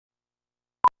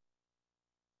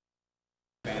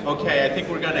Okay, I think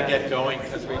we're going to get going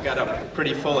because we've got a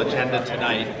pretty full agenda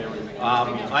tonight.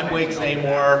 I'm Wig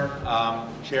Zamor,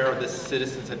 Chair of the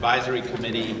Citizens Advisory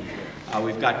Committee.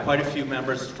 We've got quite a few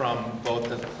members from both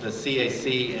the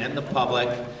CAC and the public.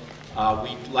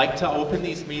 We'd like to open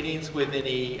these meetings with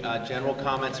any general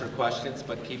comments or questions,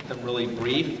 but keep them really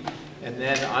brief. And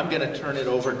then I'm going to turn it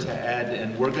over to Ed,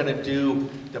 and we're going to do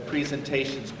the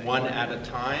presentations one at a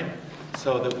time,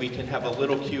 so that we can have a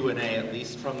little Q&A, at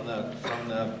least from the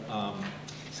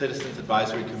Citizens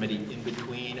Advisory Committee in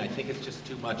between. I think it's just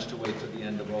too much to wait to the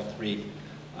end of all three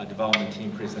development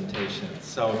team presentations.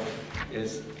 So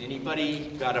is anybody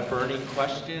got a burning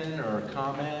question or a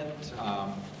comment?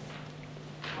 Come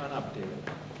on up, David.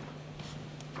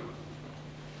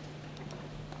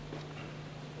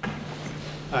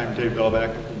 I'm Dave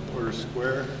Belback from Porter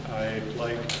Square. I'd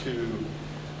like to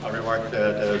remark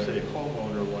that as a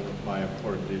homeowner, one of my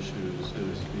important issues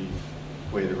is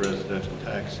the way the residential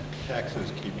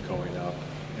taxes keep going up,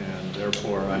 and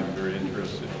therefore I'm very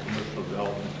interested in commercial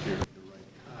development here at the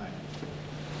right time.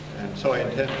 And so I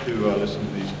intend to listen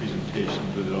to these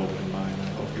presentations with an open mind. I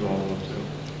hope you all will too.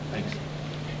 Thanks.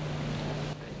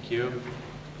 Thank you.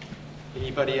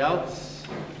 Anybody else?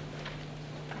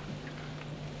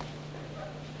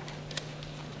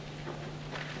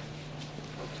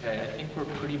 Okay, I think we're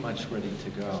pretty much ready to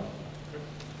go.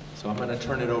 So I'm going to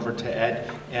turn it over to Ed,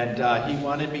 and he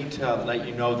wanted me to let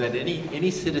you know that any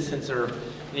citizens or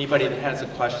anybody that has a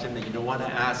question that you don't want to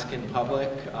ask in public,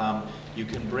 you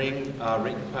can bring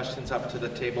written questions up to the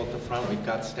table at the front. We've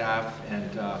got staff,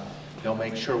 and they'll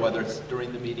make sure, whether it's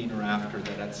during the meeting or after,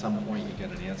 that at some point you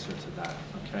get an answer to that,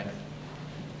 okay?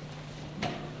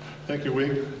 Thank you,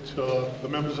 Wig. To the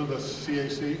members of the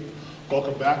CAC,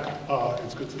 welcome back.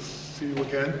 It's good to see you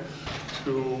again.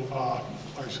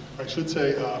 I should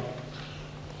say,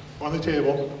 on the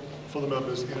table for the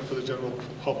members and for the general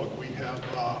public, we have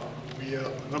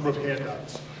a number of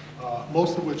handouts,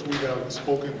 most of which we have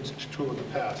spoken to in the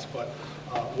past. But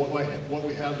what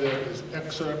we have there is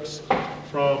excerpts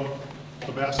from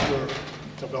the master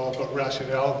developer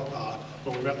rationale.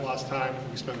 When we met last time,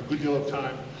 we spent a good deal of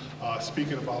time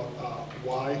speaking about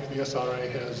why the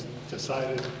SRA has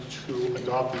decided to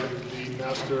adopt the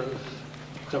master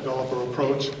developer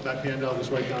approach. That handout is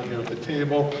right down here at the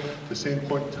table. At the same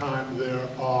point in time, there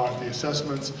are the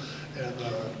assessments and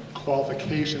the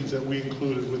qualifications that we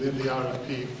included within the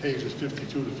RFP, pages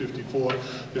 52 to 54,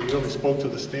 that really spoke to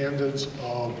the standards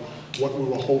of what we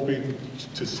were hoping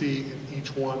to see in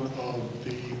each one of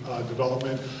the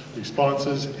development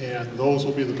responses, and those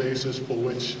will be the basis for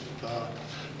which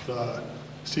the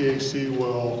CAC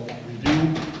will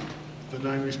review the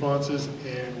 9 responses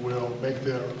and will make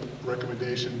their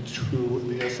recommendation to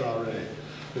the SRA.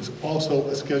 There's also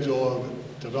a schedule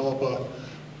of developer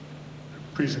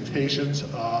presentations.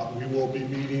 We will be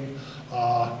meeting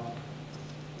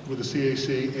with the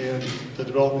CAC and the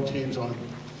development teams on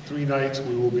 3 nights.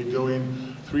 We will be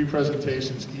doing 3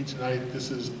 presentations each night. This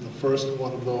is the first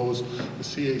one of those. The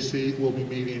CAC will be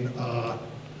meeting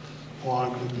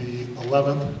on the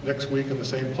 11th next week in the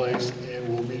same place, and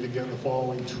we'll meet again the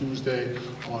following Tuesday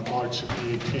on March the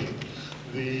 18th.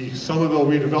 The Somerville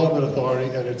Redevelopment Authority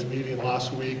at its meeting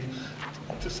last week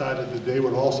decided that they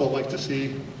would also like to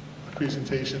see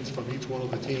presentations from each one of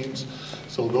the teams.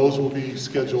 So those will be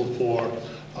scheduled for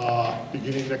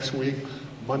beginning next week.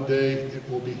 Monday, it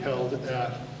will be held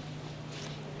at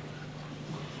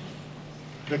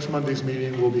Next Monday's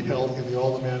meeting will be held in the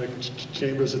Aldermanic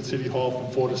Chambers at City Hall from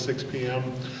 4 to 6 p.m.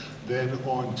 Then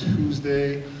on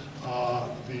Tuesday,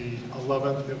 the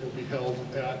 11th, it will be held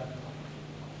at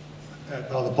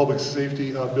the Public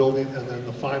Safety Building, and then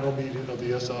the final meeting of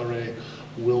the SRA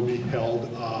will be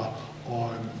held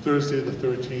on Thursday the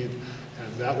 13th,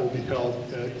 and that will be held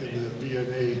in the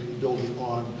VNA building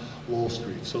on Lowell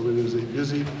Street. So it is a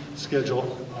busy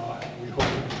schedule. We hope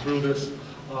to get through this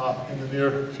in the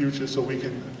near future so we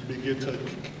can begin to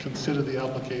consider the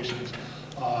applications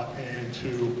and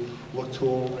to look to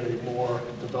a more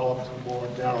developed, more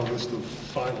narrow list of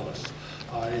finalists.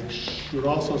 I should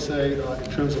also say,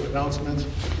 in terms of announcements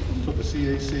for the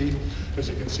CAC, as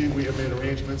you can see, we have made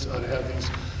arrangements to have these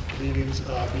meetings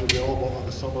be available on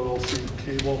the Somerville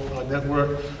cable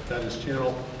network. That is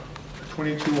channel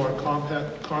 22 on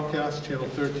Comcast, channel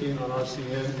 13 on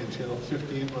RCN, and channel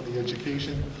 15 on the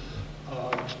education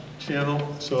channel.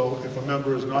 So if a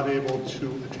member is not able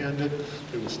to attend it,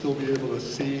 they will still be able to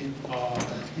see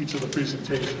each of the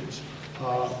presentations.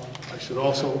 I should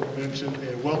also mention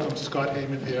and welcome Scott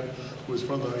Heyman here, who is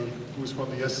from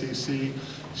the SCC.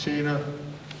 Shana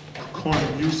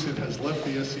Corner-Houston has left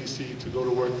the SCC to go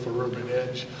to work for Urban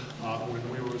Edge. When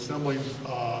we were assembling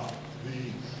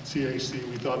the CAC.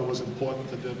 We thought it was important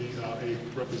that there be a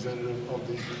representative of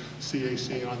the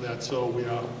CAC on that, so we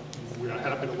are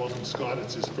happy to welcome Scott.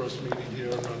 It's his first meeting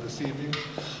here this evening.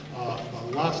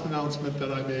 The last announcement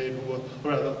that I made, or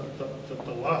rather,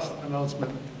 the last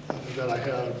announcement that I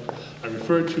had, I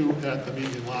referred to at the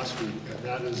meeting last week, and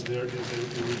that is there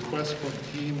is a request from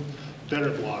Team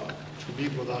Better Block to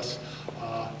meet with us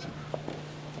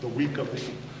the week of the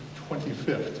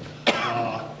 25th.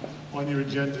 On your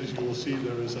agendas, you will see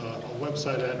there is a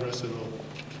website address that will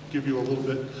give you a little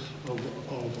bit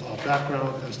of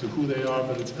background as to who they are,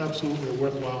 but it's absolutely a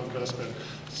worthwhile investment,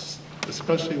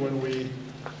 especially when we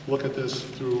look at this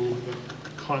through the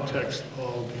context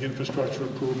of the infrastructure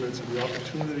improvements and the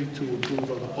opportunity to improve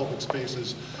on the public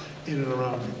spaces in and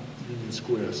around Union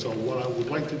Square. So what I would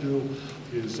like to do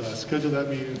is schedule that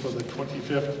meeting for the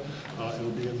 25th.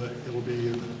 It'll be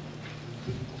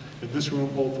in this room,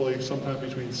 hopefully, sometime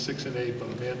between 6 and 8, but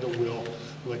Amanda will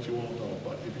let you all know.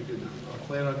 But if you could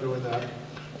plan on doing that,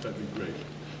 that'd be great.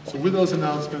 So with those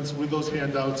announcements, with those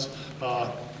handouts,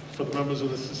 for the members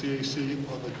of the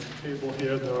CAC on the table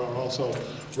here, there are also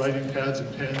writing pads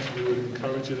and pens. We would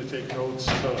encourage you to take notes,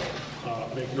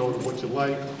 make note of what you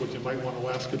like, what you might want to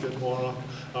ask a bit more,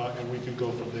 and we can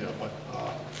go from there. But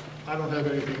I don't have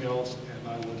anything else, and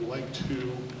I would like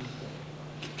to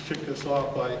kick this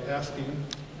off by asking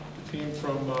the team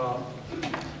from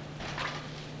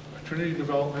Trinity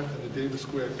Development and the Davis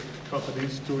Square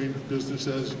companies doing business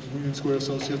as Union Square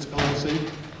Associates LLC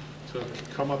to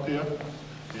come up here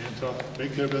and to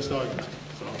make their best argument.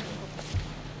 So.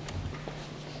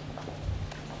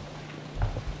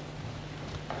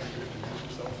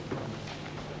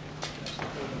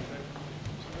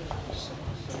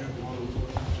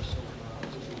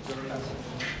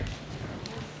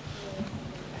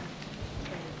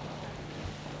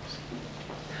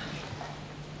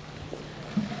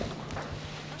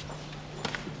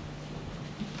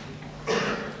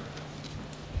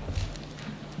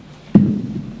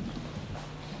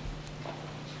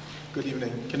 Good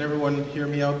evening. Can everyone hear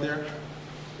me out there?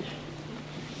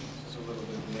 It's a little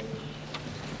bit late.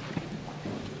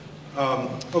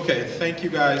 Okay, thank you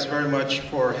guys very much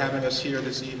for having us here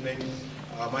this evening.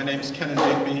 My name is Ken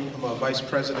Digby. I'm a vice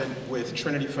president with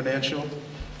Trinity Financial.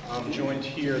 I'm joined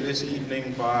here this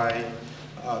evening by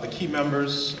the key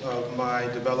members of my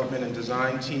development and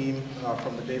design team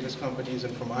from the Davis companies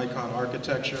and from Icon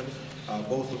Architecture,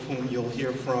 both of whom you'll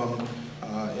hear from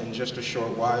in just a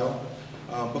short while.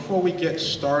 Before we get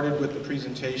started with the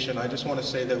presentation, I just want to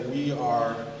say that we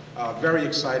are very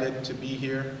excited to be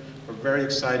here. We're very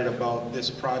excited about this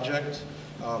project.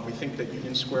 We think that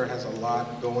Union Square has a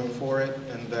lot going for it,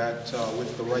 and that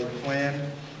with the right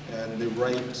plan and the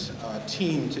right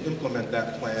team to implement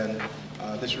that plan,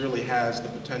 this really has the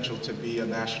potential to be a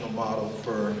national model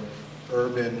for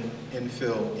urban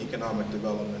infill economic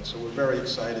development. So we're very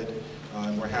excited,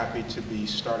 and we're happy to be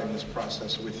starting this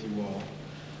process with you all.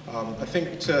 I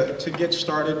think to get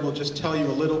started, we'll just tell you a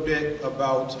little bit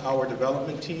about our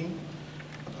development team.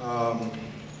 I'll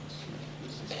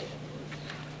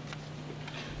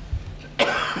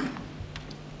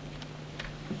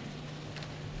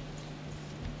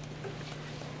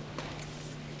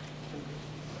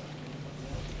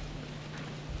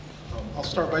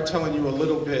start by telling you a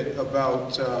little bit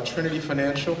about Trinity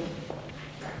Financial.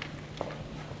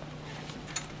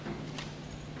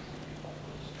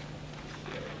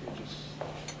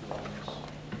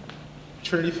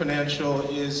 Trinity Financial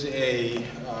is a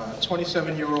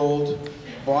 27-year-old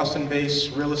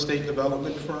Boston-based real estate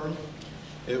development firm.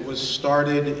 It was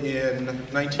started in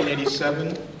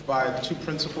 1987 by the two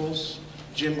principals,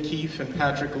 Jim Keefe and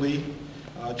Patrick Lee.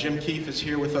 Jim Keefe is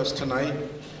here with us tonight.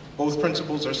 Both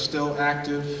principals are still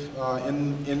active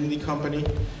in the company.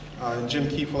 Jim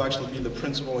Keefe will actually be the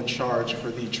principal in charge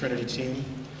for the Trinity team.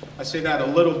 I say that a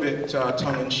little bit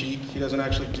tongue-in-cheek. He doesn't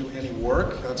actually do any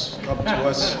work. That's up to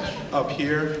us up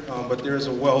here, but there is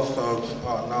a wealth of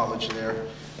knowledge there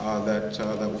that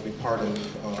will be part of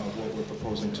what we're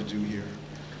proposing to do here.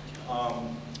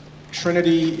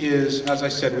 Trinity is, as I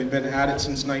said, we've been at it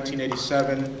since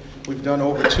 1987. We've done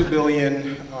over $2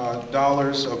 billion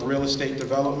of real estate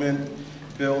development,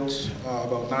 built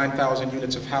about 9,000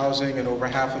 units of housing and over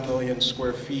 500,000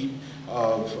 square feet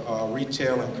of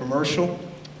retail and commercial.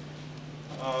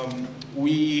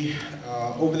 We,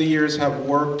 over the years, have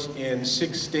worked in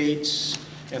 6 states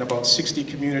and about 60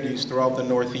 communities throughout the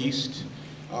Northeast.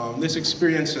 This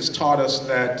experience has taught us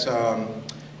that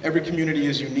every community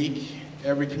is unique.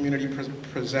 Every community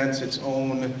presents its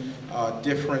own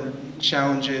different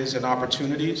challenges and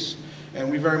opportunities, and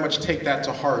we very much take that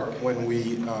to heart when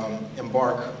we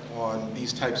embark on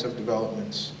these types of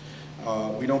developments.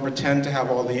 We don't pretend to have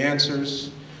all the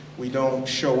answers. We don't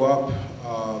show up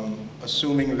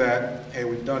assuming that, hey,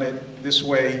 we've done it this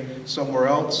way somewhere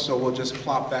else, so we'll just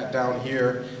plop that down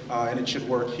here and it should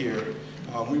work here.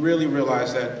 We really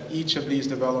realize that each of these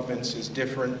developments is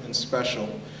different and special.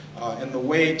 And the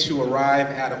way to arrive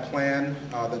at a plan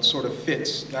that sort of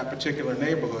fits that particular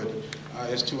neighborhood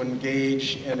is to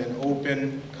engage in an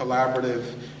open,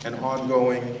 collaborative, and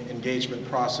ongoing engagement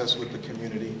process with the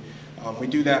community. We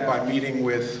do that by meeting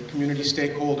with community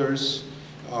stakeholders,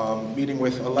 meeting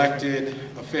with elected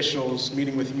officials,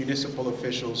 meeting with municipal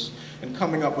officials, and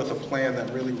coming up with a plan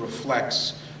that really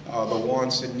reflects the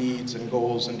wants and needs and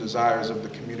goals and desires of the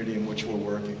community in which we're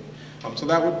working. So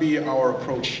that would be our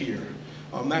approach here.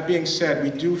 That being said,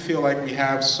 we do feel like we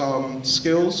have some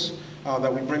skills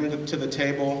that we bring to the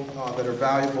table that are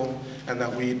valuable and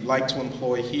that we'd like to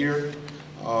employ here.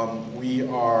 We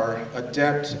are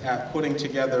adept at putting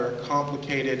together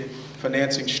complicated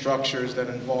financing structures that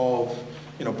involve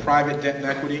private debt and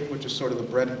equity, which is sort of the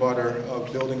bread and butter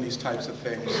of building these types of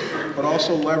things, but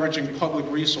also leveraging public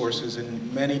resources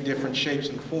in many different shapes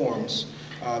and forms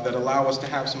that allow us to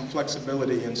have some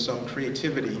flexibility and some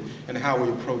creativity in how we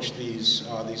approach these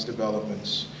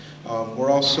developments.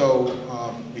 We're also,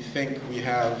 we think we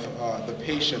have the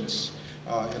patience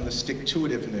and the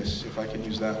stick-to-itiveness, if I can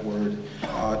use that word,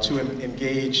 to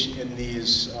engage in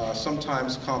these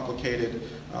sometimes complicated,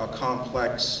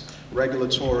 complex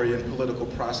regulatory and political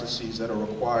processes that are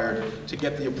required to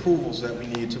get the approvals that we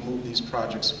need to move these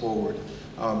projects forward.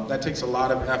 That takes a lot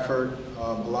of effort,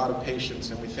 a lot of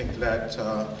patience, and we think that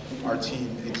our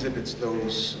team exhibits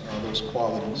those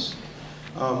qualities.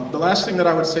 The last thing that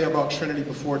I would say about Trinity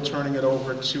before turning it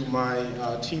over to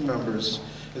my team members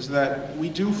is that we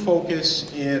do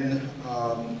focus in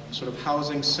sort of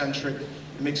housing-centric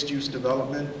mixed-use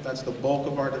development. That's the bulk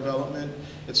of our development.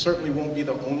 It certainly won't be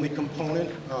the only component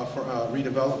for a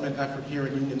redevelopment effort here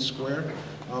in Union Square,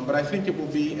 but I think it will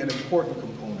be an important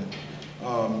component.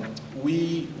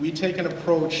 We take an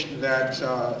approach that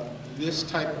this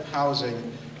type of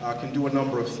housing can do a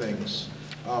number of things.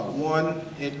 One,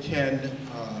 it can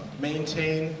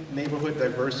maintain neighborhood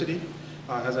diversity.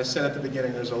 As I said at the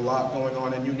beginning, there's a lot going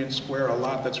on in Union Square, a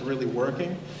lot that's really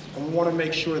working, and we want to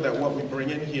make sure that what we bring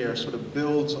in here sort of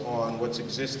builds on what's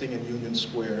existing in Union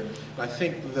Square. And I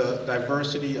think the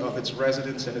diversity of its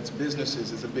residents and its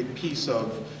businesses is a big piece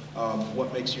of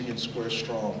what makes Union Square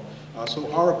strong. So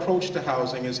our approach to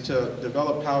housing is to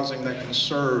develop housing that can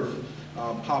serve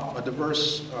a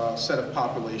diverse set of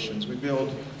populations. We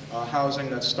build housing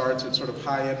that starts at sort of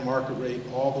high-end market rate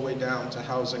all the way down to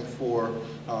housing for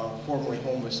formerly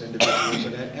homeless individuals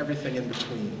and everything in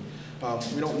between.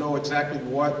 We don't know exactly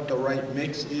what the right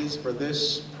mix is for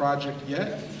this project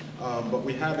yet, but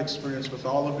we have experience with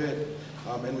all of it,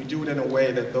 and we do it in a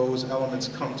way that those elements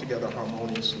come together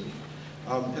harmoniously.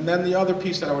 And then the other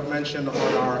piece that I would mention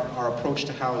on our approach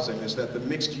to housing is that the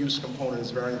mixed-use component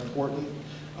is very important.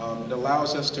 It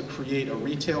allows us to create a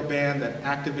retail band that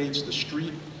activates the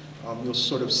street. You'll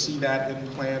sort of see that in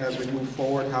plan as we move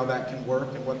forward, how that can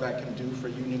work and what that can do for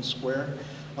Union Square.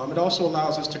 It also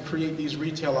allows us to create these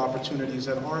retail opportunities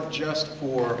that aren't just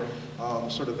for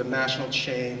sort of the national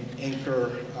chain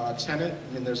anchor tenant.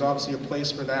 I mean, there's obviously a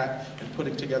place for that in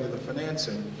putting together the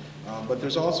financing, but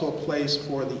there's also a place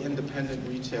for the independent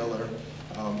retailer,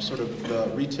 sort of the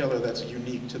retailer that's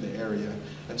unique to the area.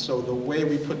 And so the way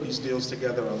we put these deals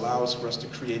together allows for us to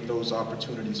create those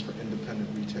opportunities for independent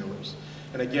retailers.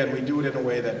 And again, we do it in a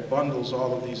way that bundles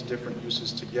all of these different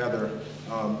uses together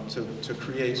to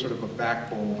create sort of a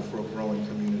backbone for a growing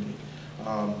community.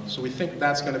 So we think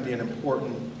that's going to be an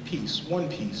important piece, one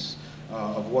piece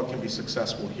of what can be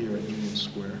successful here at Union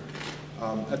Square.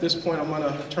 At this point, I'm going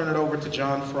to turn it over to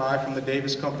John Fry from the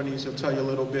Davis Companies. He'll tell you a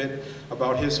little bit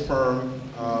about his firm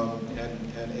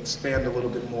and expand a little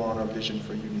bit more on our vision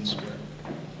for Union Square.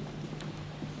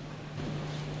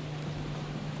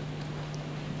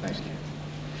 Thanks, Ken.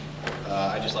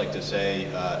 I'd just like to say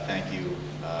thank you,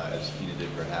 as Tina did,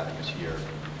 for having us here.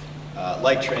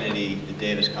 Like Trinity, the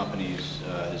Davis Companies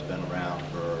has been around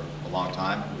for a long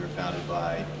time. We were founded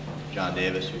by John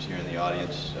Davis, who's here in the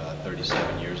audience,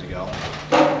 37 years ago.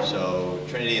 So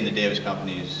Trinity and the Davis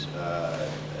Companies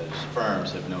as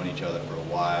firms have known each other for a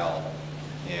while,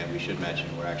 and we should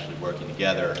mention we're actually working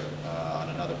together on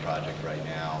another project right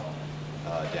now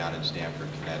down in Stamford,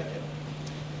 Connecticut.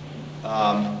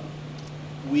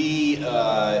 We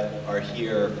are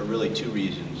here for really two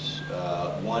reasons.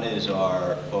 One is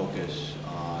our focus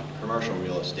on commercial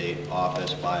real estate,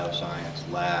 office, bioscience,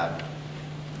 lab,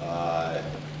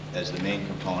 as the main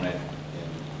component,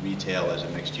 and retail as a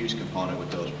mixed-use component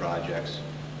with those projects.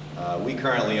 We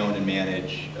currently own and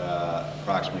manage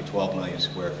approximately 12 million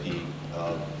square feet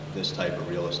of this type of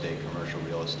real estate, commercial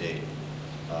real estate,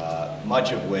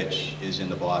 much of which is in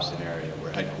the Boston area.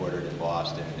 We're headquartered in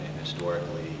Boston and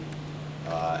historically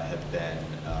have been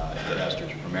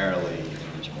investors primarily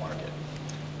in this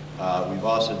market. We've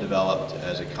also developed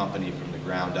as a company from the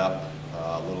ground up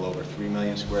a little over 3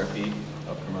 million square feet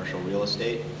of commercial real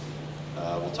estate.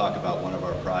 We'll talk about one of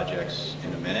our projects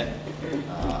in a minute.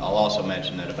 I'll also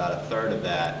mention that about a third of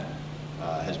that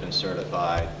has been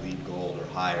certified LEED Gold or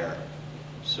higher.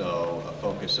 So a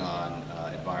focus on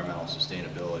environmental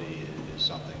sustainability is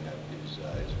something that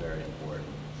is very important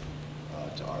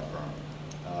to our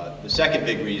firm. The second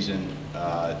big reason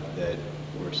that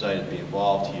we're excited to be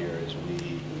involved here is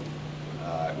we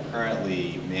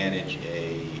currently manage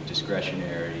a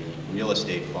discretionary real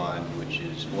estate fund, which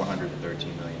is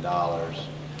 $413 million,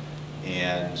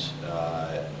 and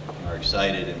are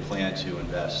excited and plan to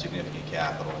invest significant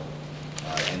capital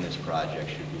in this project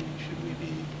should we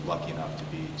be lucky enough to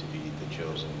be the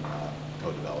chosen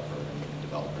co-developer and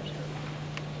developers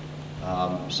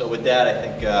here. So with that, I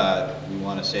think we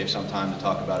want to save some time to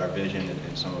talk about our vision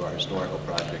and some of our historical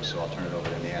projects, so I'll turn it over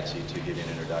to Nancy to give you an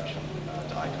introduction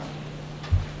to ICON.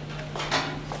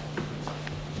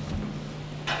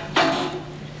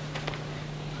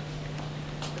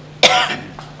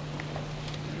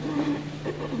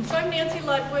 So I'm Nancy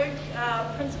Ludwig,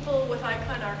 principal with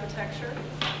Icon Architecture,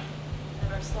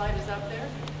 and our slide is up there.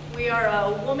 We are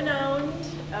a woman-owned,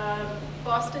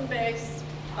 Boston-based,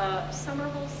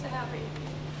 Somerville savvy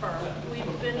firm.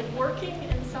 We've been working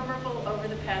in Somerville over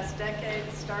the past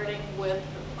decade, starting with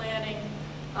the planning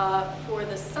for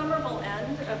the Somerville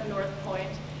end of North Point.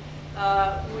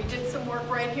 We did some work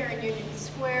right here in Union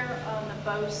Square on the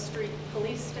Bow Street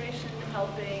Police Station,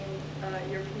 helping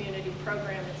your community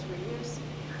program its reuse.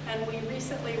 And we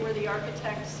recently were the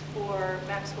architects for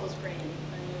Maxwell's Green,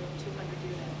 a new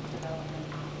 200-unit development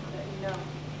that you know.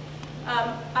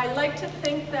 I like to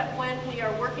think that when we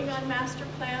are working on master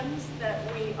plans that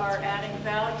we are adding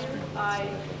value. I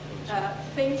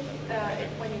think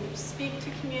when you speak to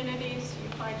communities, you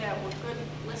find out we're good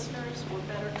listeners, we're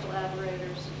better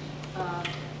collaborators,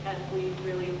 and we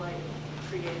really like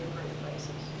creating great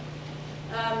places.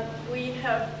 We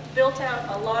have built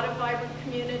out a lot of vibrant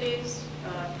communities,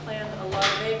 planned a lot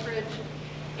of acreage,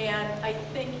 and I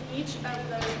think each of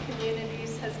those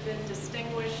communities has been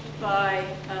distinguished by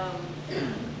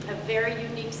a very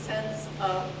unique sense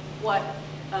of what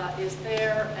is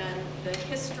there and the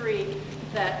history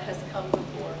that has come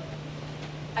before.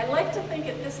 I like to think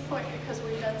at this point, because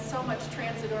we've done so much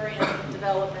transit-oriented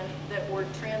development, that we're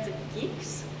transit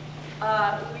geeks.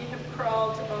 We have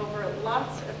crawled over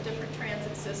lots of different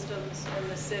transit systems in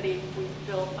the city. We've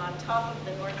built on top of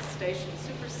the North Station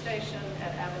Superstation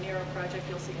at Aveniro project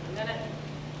you'll see in a minute.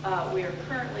 We are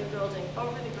currently building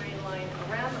over the Green Line,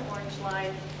 around the Orange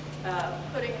Line,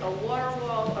 putting a water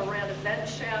wall around a vent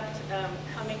shaft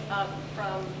coming up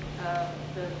from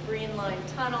the Green Line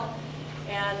tunnel,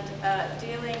 and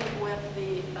dealing with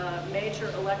the major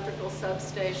electrical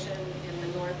substation in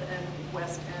the north and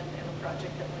west end in a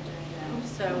project that we're doing now.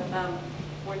 So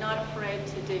we're not afraid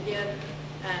to dig in,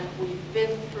 and we've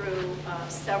been through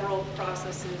several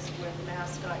processes with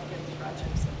MassDOT getting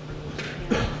projects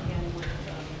approved and with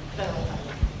federal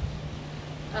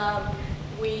help.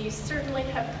 We certainly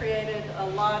have created a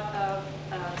lot of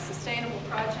sustainable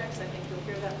projects. I think you'll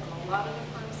hear that from a lot of the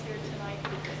firms here tonight,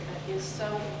 because that is so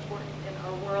important in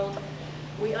our world.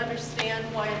 We understand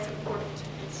why it's important to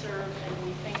conserve, and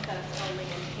we think that's only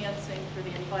enhancing for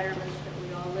the environments that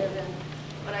we all live in.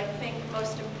 But I think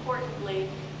most importantly,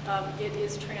 it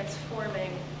is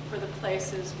transforming for the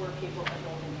places where people are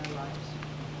building their lives.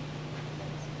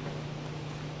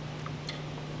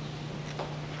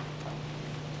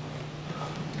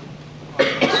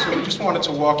 So we just wanted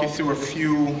to walk you through a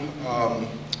few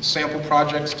sample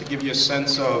projects to give you a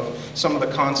sense of some of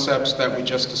the concepts that we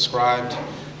just described.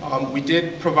 We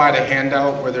did provide a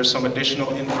handout where there's some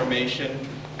additional information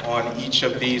on each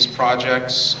of these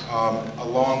projects,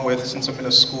 along with, since I'm in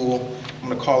a school, I'm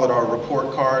going to call it our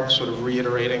report card, sort of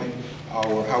reiterating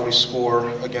how we score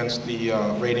against the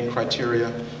rating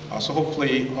criteria. So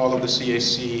hopefully all of the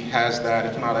CAC has that.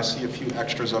 If not, I see a few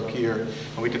extras up here,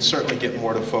 and we can certainly get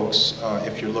more to folks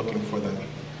if you're looking for them.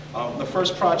 The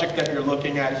first project that you're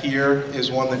looking at here is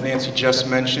one that Nancy just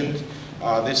mentioned.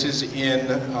 This is in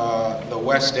the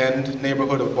West End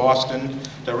neighborhood of Boston,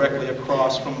 directly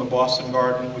across from the Boston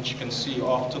Garden, which you can see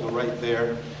off to the right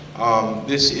there.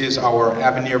 This is our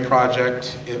Avenir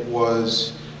project. It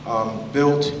was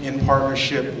built in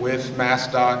partnership with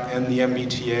MassDOT and the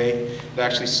MBTA. It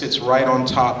actually sits right on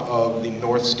top of the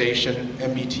North Station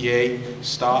MBTA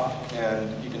stop,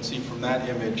 and you can see from that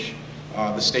image,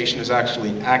 the station is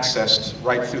actually accessed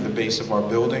right through the base of our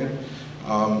building.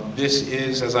 This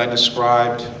is, as I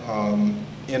described,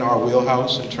 in our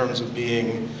wheelhouse in terms of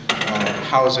being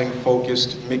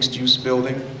housing-focused, mixed-use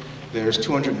building. There's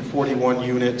 241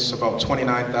 units, about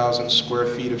 29,000 square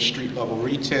feet of street-level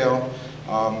retail.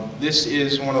 This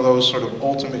is one of those sort of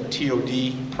ultimate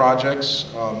TOD projects.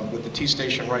 With the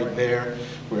T-station right there,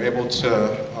 we're able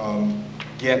to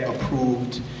get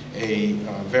approved a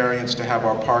variance to have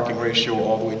our parking ratio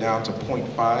all the way down to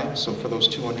 0.5. So for those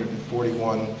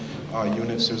 241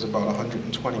 units, there's about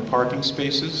 120 parking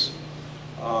spaces.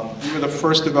 We were the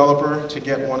first developer to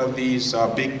get one of these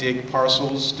big dig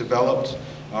parcels developed.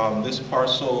 This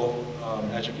parcel,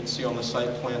 as you can see on the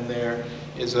site plan there,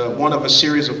 is one of a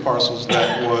series of parcels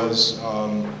that was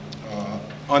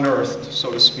unearthed,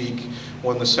 so to speak,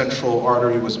 when the central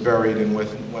artery was buried and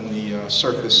when the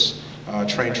surface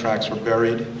train tracks were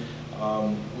buried.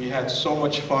 We had so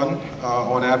much fun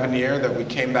on Avenir that we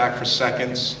came back for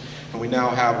seconds, and we now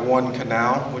have one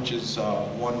canal, which is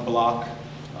 1 block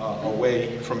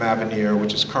away from Avenir,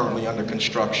 which is currently under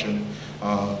construction,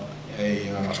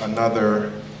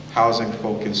 another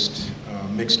housing-focused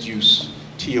mixed-use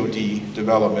TOD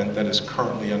development that is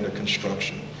currently under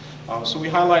construction. So we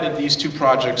highlighted these two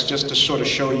projects just to sort of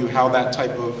show you how that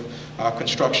type of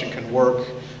construction can work,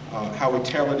 how we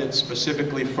tailored it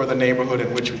specifically for the neighborhood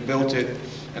in which we built it,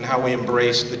 and how we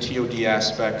embraced the TOD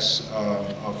aspects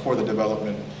for the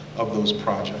development of those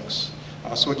projects.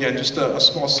 So again, just a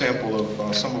small sample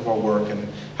of some of our work and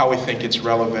how we think it's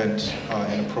relevant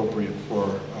and appropriate for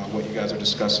what you guys are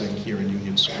discussing here in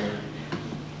Union Square.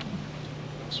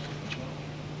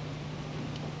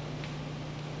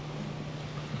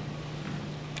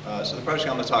 So the project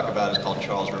I'm going to talk about is called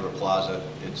Charles River Plaza.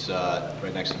 It's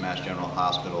right next to Mass General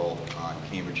Hospital on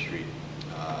Cambridge Street.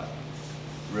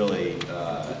 Really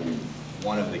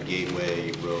one of the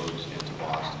gateway roads into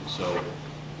Boston. So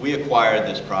we acquired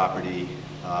this property.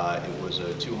 It was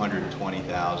a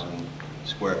 220,000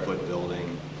 square foot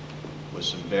building with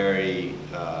some very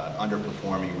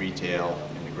underperforming retail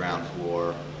in the ground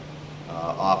floor,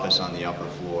 office on the upper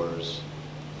floors.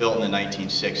 Built in the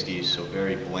 1960s, so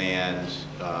very bland,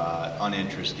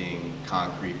 uninteresting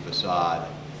concrete facade.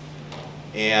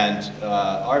 And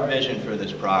our vision for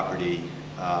this property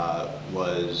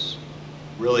was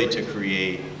really to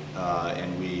create,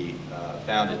 and we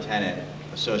found a tenant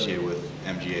associated with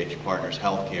MGH Partners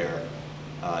Healthcare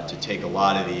to take a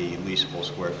lot of the leasable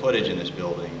square footage in this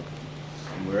building.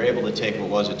 And we were able to take what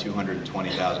was a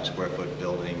 220,000 square foot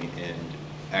building and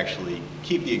actually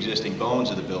keep the existing bones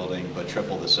of the building, but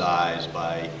triple the size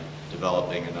by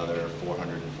developing another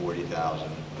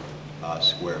 440,000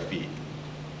 square feet.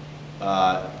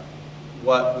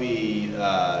 What we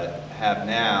have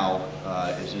now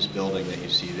is this building that you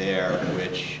see there,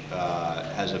 which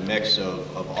has a mix of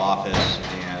office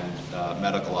and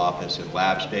medical office and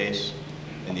lab space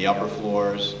in the upper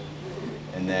floors.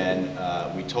 And then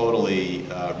we totally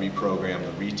reprogrammed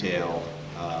the retail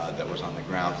that was on the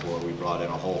ground floor. We brought in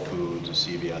a Whole Foods, a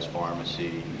CVS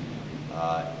pharmacy,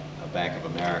 a Bank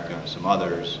of America, and some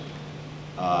others.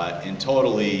 And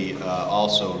totally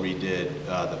also redid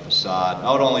the facade,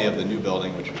 not only of the new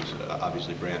building, which was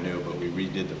obviously brand new, but we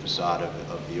redid the facade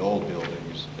of the old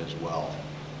buildings as well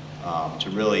to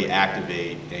really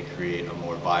activate and create a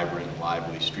more vibrant,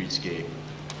 lively streetscape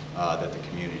that the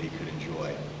community could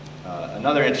enjoy.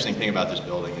 Another interesting thing about this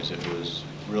building is it was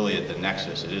really at the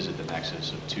nexus, it is at the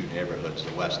nexus of two neighborhoods,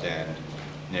 the West End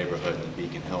neighborhood and the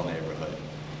Beacon Hill neighborhood.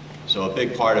 So a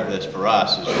big part of this for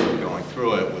us as we were going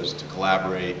through it was to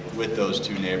collaborate with those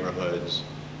two neighborhoods,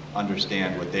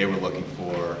 understand what they were looking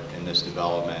for in this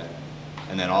development,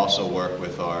 and then also work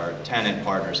with our tenant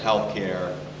partners,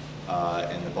 healthcare,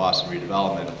 and the Boston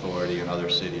Redevelopment Authority and other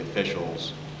city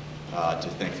officials to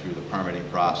think through the permitting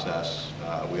process.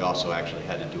 We also actually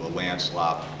had to do a land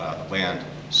swap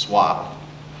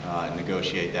and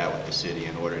negotiate that with the city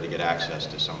in order to get access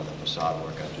to some of the facade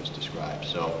work I just described.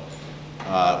 So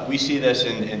we see this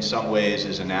in some ways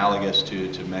as analogous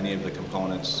to many of the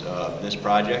components of this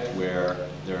project, where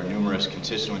there are numerous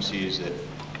constituencies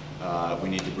that we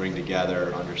need to bring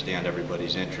together, understand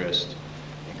everybody's interest,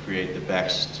 and create the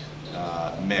best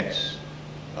mix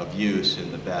of use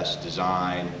and the best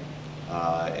design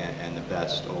and the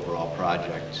best overall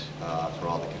project for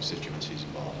all the constituencies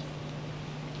involved.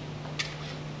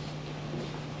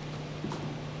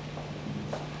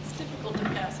 It's difficult to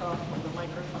pass off when the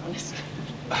microphone is.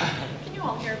 Can you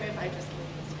all hear me if I just leave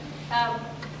this?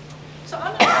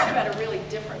 about a really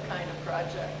different kind of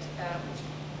project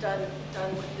done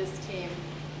with this team.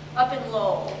 Up in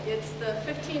Lowell, it's the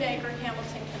 15-acre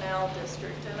Hamilton Canal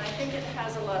District, and I think it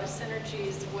has a lot of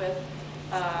synergies with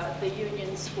the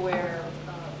Union Square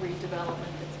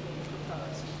redevelopment that's being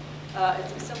proposed.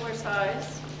 It's a similar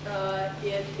size.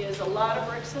 It is a lot of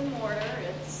bricks and mortar.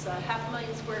 It's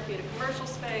 500,000 square feet of commercial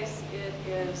space. It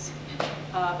is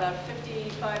about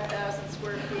 55,000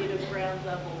 square feet of ground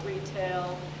level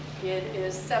retail. It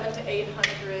is 700 to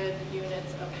 800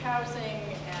 units of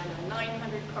housing and a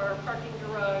 900-car parking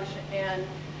garage and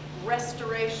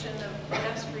restoration of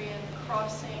pedestrian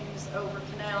crossings over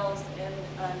canals in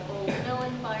an old mill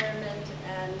environment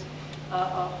and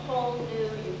a whole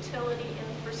new utility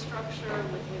infrastructure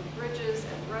with new bridges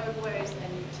and roadways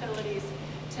and utilities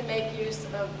to make use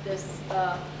of this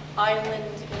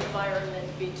island environment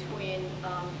between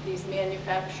these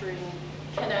manufacturing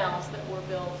canals that were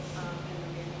built in the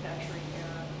manufacturing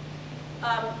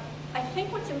era. I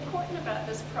think what's important about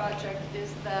this project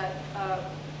is that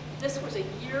this was a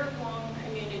year-long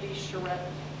community charrette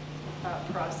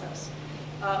process.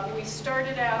 We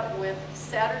started out with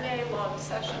Saturday-long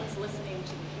sessions listening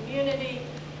to the community,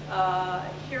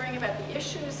 hearing about the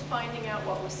issues, finding out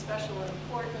what was special and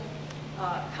important,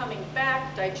 coming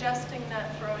back, digesting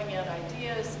that, throwing out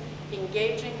ideas,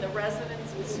 engaging the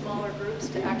residents in smaller groups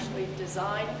to actually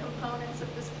design components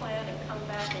of this plan and come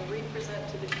back and represent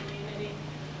to the community.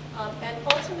 And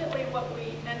ultimately what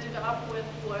we ended up with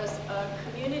was a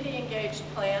community-engaged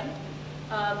plan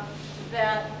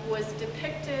that was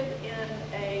depicted in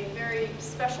a very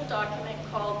special document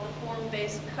called the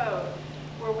Form-Based Code,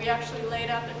 where we actually laid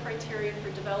out the criteria for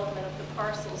development of the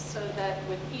parcels so that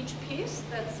with each piece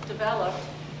that's developed,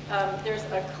 there's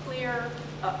a clear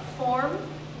form.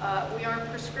 We aren't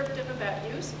prescriptive about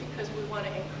use because we want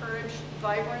to encourage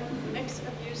vibrant mix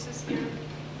of uses here.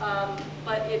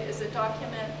 But it is a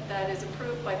document that is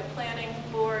approved by the planning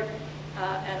board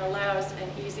and allows an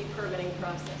easy permitting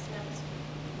process.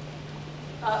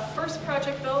 First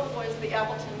project built was the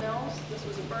Appleton Mills. This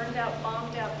was a burned out,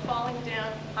 bombed out, falling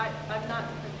down. I'm not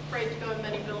afraid to go in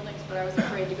many buildings, but I was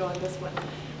afraid to go in this one.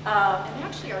 And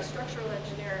actually our structural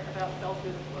engineer about fell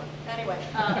through the floor. Anyway,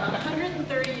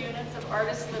 130 units of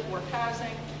artist-lit work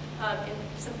housing in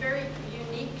some very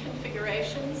unique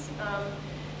configurations.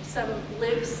 Some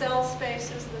live cell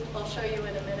spaces that I'll show you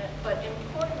in a minute, but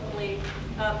importantly,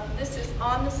 this is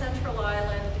on the central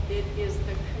island. It is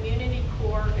the community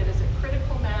core. It is a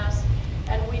critical mass,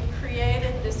 and we've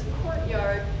created this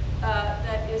courtyard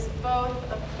that is both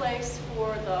a place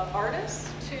for the artists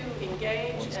to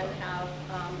engage and have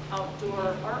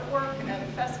outdoor artwork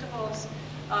and festivals,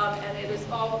 and it is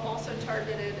also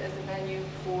targeted as a venue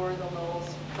for the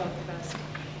Lowell's Folk Fest.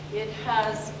 It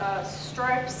has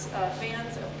stripes,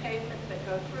 bands of pavement that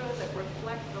go through that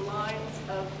reflect the lines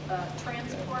of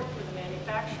transport for the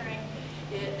manufacturing.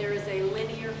 There is a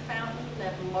linear fountain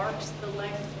that marks the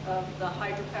length of the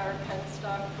hydropower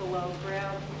penstock below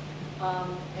ground,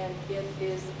 and it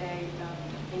is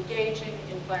a engaging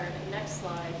environment. Next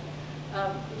slide,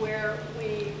 where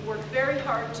we work very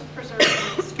hard to preserve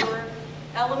the historic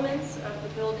elements of the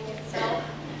building itself,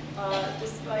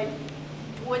 despite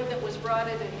wood that was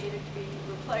rotted and needed to be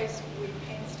replaced. We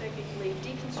painstakingly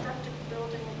deconstructed the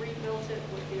building, rebuilt it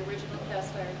with the original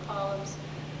cast iron columns.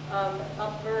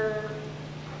 Upper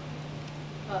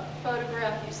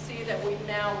photograph, you see that we've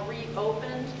now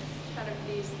reopened kind of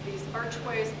these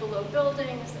archways below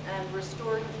buildings and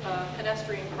restored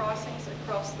pedestrian crossings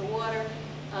across the water.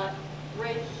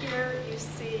 Right here you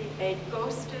see a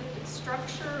ghosted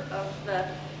structure of the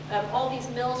all these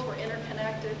mills were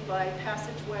interconnected by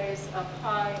passageways up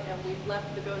high, and we've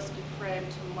left the ghosted frame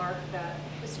to mark that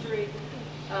history.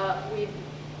 We've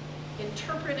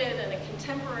interpreted in a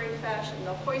contemporary fashion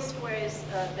the hoistways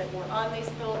that were on these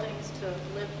buildings to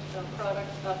lift the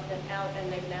product up and out,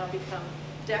 and they've now become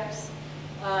decks.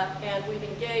 And we've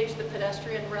engaged the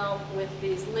pedestrian realm with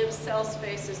these live cell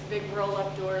spaces, big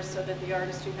roll-up doors, so that the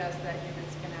artist who has that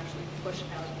unit can actually push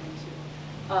out into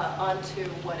onto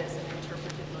what is an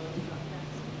interpreted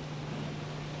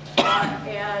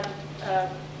and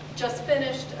just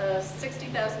finished a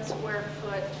 60,000 square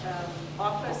foot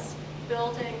office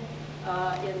building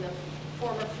in the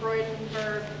former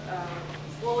Freudenberg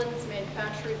Woolens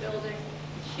manufacturing building.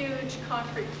 Huge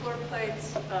concrete floor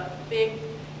plates, big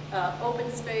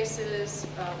open spaces,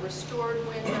 restored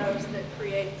windows that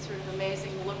create sort of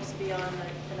amazing looks beyond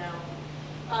the canal.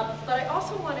 But I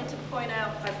also wanted to point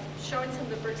out, I've shown some of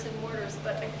the bricks and mortars,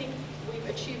 but I think we've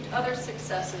achieved other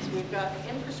successes. We've got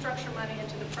infrastructure money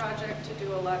into the project to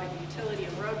do a lot of utility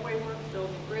and roadway work,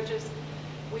 building bridges.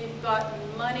 We've gotten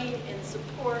money in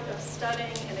support of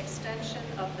studying an extension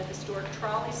of the historic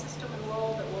trolley system in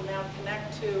Lowell that will now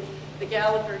connect to the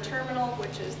Gallagher Terminal,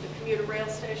 which is the commuter rail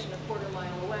station a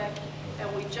quarter-mile away.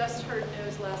 And we just heard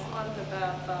news last month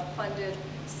about a funded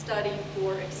study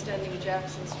for extending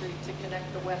Jackson Street to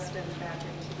connect the west end back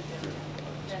into the downtown.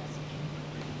 Next.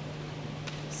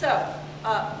 So,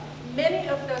 many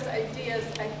of those ideas,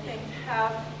 I think,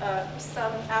 have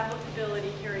some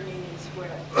applicability here in Union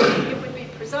Square. It would be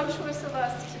presumptuous of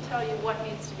us to tell you what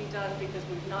needs to be done because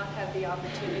we've not had the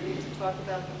opportunity to talk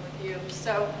about them with you.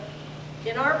 So,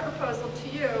 in our proposal to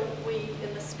you, we,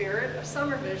 in the spirit of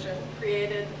Summer Vision,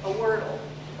 created a Wordle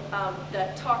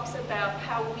that talks about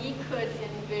how we could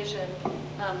envision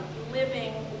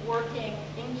living, working,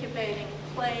 incubating,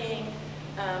 playing,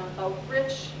 a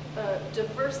rich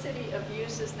diversity of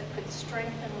uses that could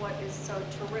strengthen what is so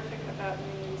terrific about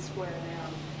Union Square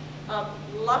now.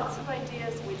 Lots of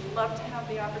ideas. We'd love to have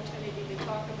the opportunity to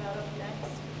talk about them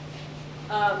next.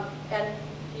 And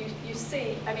you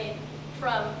see, I mean,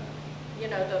 from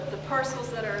the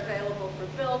parcels that are available for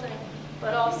building,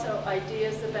 but also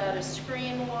ideas about a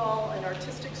screen wall, an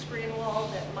artistic screen wall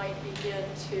that might begin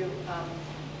to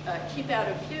keep out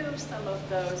of view some of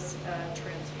those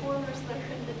transformers that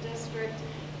are in the district.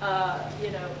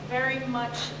 Very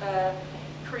much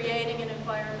creating an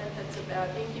environment that's about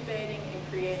incubating and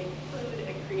creating food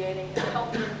and creating a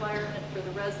healthy environment for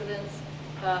the residents.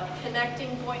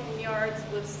 Connecting Boynton Yards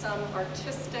with some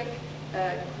artistic,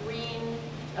 green,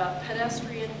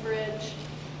 pedestrian bridge.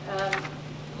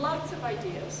 Lots of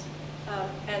ideas.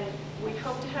 And we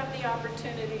hope to have the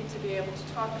opportunity to be able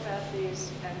to talk about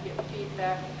these and get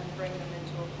feedback and bring them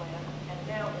into a plan. And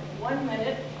now in 1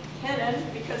 minute, Kenan,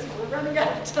 because we're running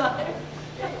out of time.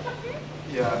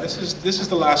 Yeah, this is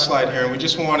the last slide here, and we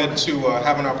just wanted to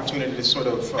have an opportunity to sort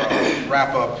of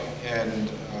wrap up and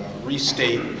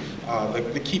restate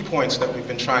the key points that we've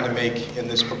been trying to make in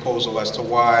this proposal as to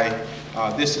why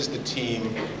this is the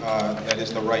team that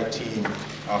is the right team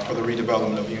for the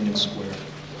redevelopment of Union Square.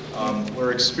 We're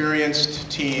an experienced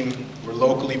team, we're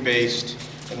locally based,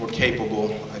 and we're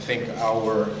capable. I think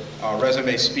our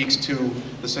resume speaks to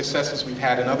the successes we've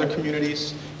had in other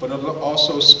communities, but it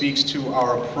also speaks to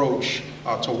our approach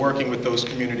to working with those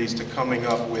communities to coming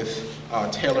up with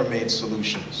tailor-made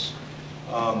solutions.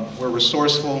 We're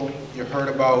resourceful. You heard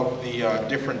about the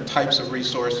different types of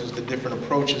resources, the different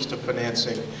approaches to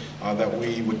financing that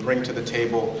we would bring to the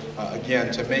table,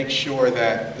 again, to make sure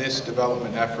that this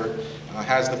development effort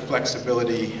has the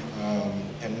flexibility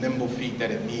and nimble feet that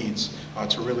it needs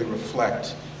to really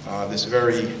reflect this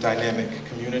very dynamic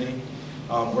community.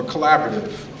 We're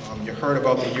collaborative. You heard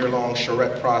about the year-long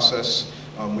charrette process.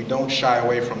 We don't shy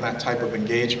away from that type of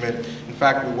engagement. In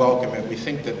fact, we welcome it. We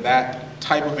think that that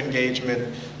type of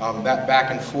engagement, that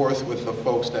back and forth with the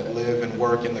folks that live and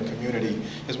work in the community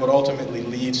is what ultimately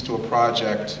leads to a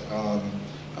project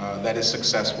that is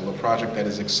successful, a project that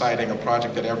is exciting, a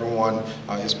project that everyone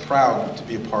is proud to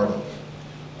be a part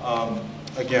of.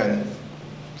 Again,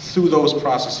 through those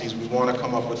processes, we want to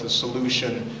come up with a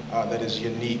solution that is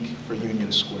unique for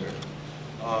Union Square.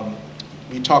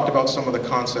 We talked about some of the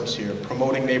concepts here,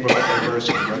 promoting neighborhood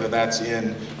diversity, whether that's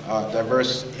in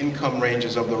diverse income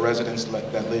ranges of the residents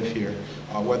that live here,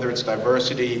 whether it's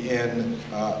diversity in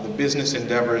the business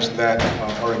endeavors that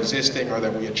are existing or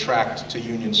that we attract to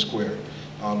Union Square.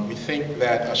 We think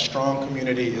that a strong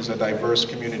community is a diverse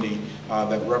community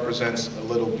that represents a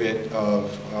little bit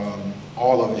of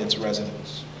all of its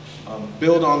residents.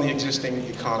 Build on the existing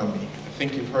economy. I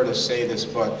think you've heard us say this,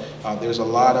 but there's a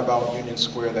lot about Union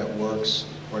Square that works.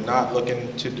 We're not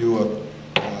looking to do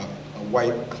a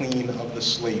wipe clean of the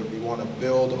slate. We want to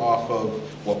build off of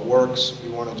what works. We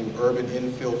want to do urban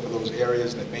infill for those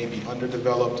areas that may be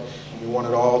underdeveloped, and we want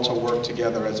it all to work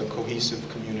together as a cohesive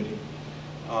community.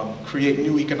 Create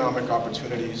new economic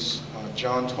opportunities.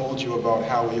 John told you about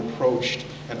how we approached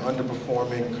an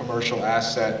underperforming commercial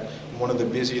asset in one of the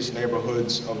busiest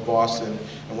neighborhoods of Boston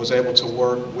and was able to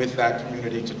work with that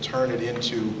community to turn it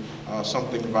into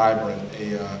something vibrant,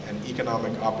 an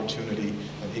economic opportunity,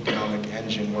 an economic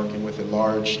engine, working with a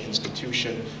large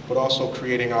institution, but also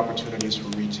creating opportunities for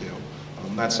retail.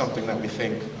 That's something that we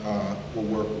think will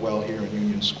work well here in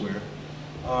Union Square.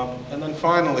 And then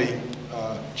finally,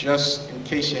 just in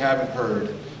case you haven't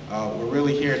heard, we're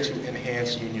really here to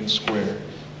enhance Union Square.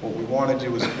 What we want to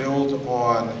do is build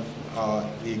on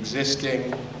the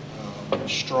existing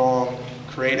strong,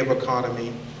 creative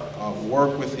economy,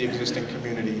 work with the existing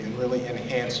community, and really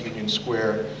enhance Union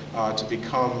Square to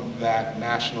become that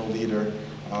national leader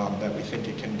that we think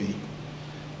it can be.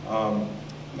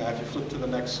 Now, if you flip to the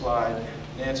next slide.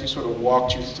 Nancy sort of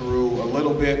walked you through a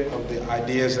little bit of the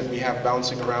ideas that we have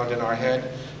bouncing around in our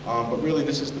head, but really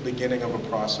this is the beginning of a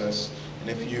process. And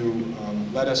if you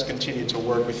let us continue to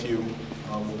work with you,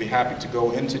 we'll be happy to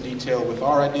go into detail with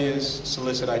our ideas,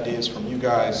 solicit ideas from you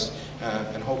guys,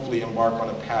 and hopefully embark on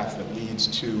a path that leads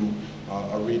to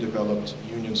a redeveloped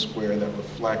Union Square that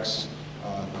reflects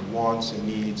the wants and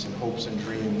needs and hopes and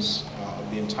dreams of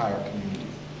the entire community.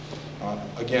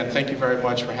 Again, thank you very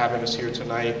much for having us here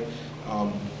tonight.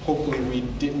 Hopefully we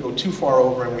didn't go too far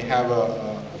over and we have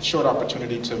a short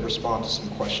opportunity to respond to some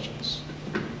questions.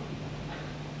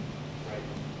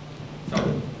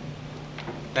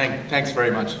 Thanks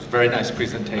very much. Very nice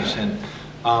presentation.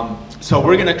 So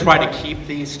we're going to try to keep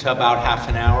these to about half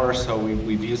an hour. So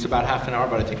we've used about half an hour,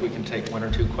 but I think we can take 1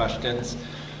 or 2 questions.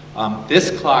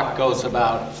 This clock goes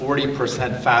about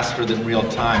 40% faster than real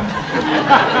time.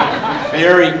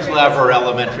 Very clever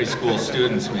elementary school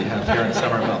students we have here in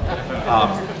Somerville.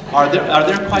 Are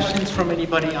there questions from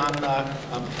anybody on the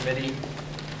committee?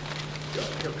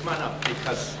 Here, come on up,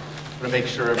 because I want to make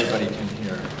sure everybody can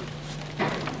hear.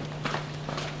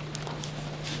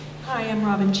 Hi, I'm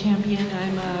Robin Champion.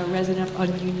 I'm a resident on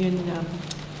Union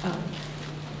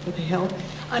with the Hill.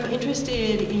 I'm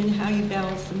interested in how you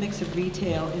balance the mix of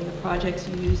retail in the projects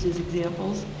you used as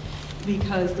examples,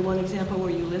 because the one example where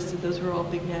you listed, those were all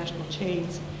big national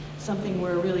chains, something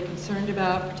we're really concerned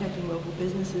about, protecting local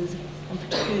businesses and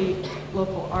particularly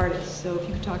local artists. So if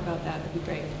you could talk about that, that'd be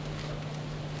great.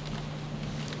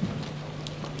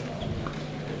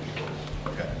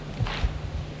 Okay.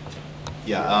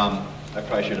 Yeah, I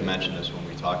probably should have mentioned this when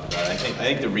we talked about it. I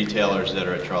think the retailers that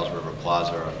are at Charles River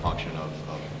Plaza are a function of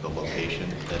the location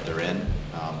that they're in.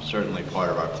 Certainly part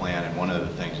of our plan, and one of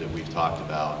the things that we've talked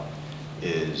about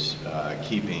is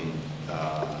keeping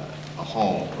a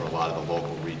home for a lot of the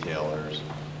local retailers,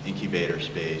 incubator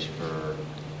space for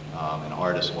and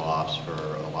artist lofts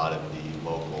for a lot of the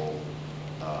local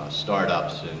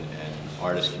startups and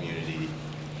artist community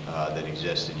that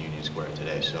exists in Union Square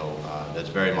today. So that's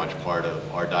very much part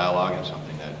of our dialogue and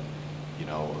something that, you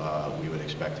know, we would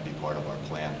expect to be part of our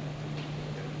plan.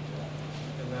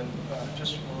 And then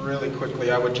just really quickly,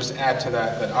 I would just add to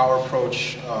that our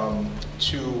approach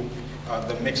to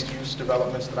the mixed-use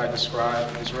developments that I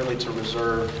described is really to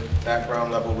reserve that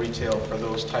ground level retail for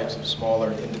those types of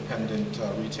smaller independent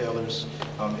retailers.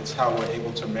 It's how we're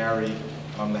able to marry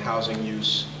the housing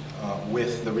use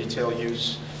with the retail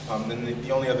use. And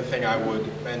the only other thing I would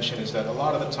mention is that a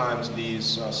lot of the times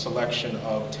these selection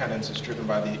of tenants is driven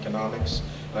by the economics.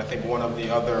 And I think one of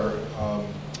the other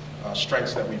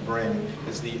strengths that we bring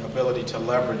is the ability to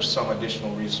leverage some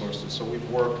additional resources. So we've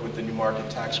worked with the New Market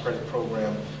Tax Credit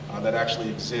Program that actually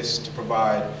exists to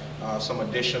provide some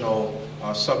additional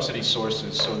subsidy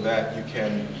sources so that you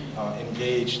can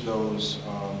engage those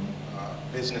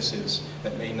businesses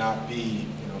that may not be,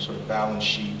 you know, sort of balance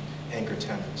sheet anchor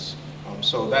tenants.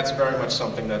 So that's very much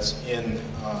something that's in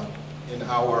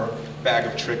our bag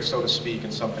of tricks, so to speak,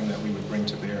 and something that we would bring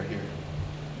to bear here.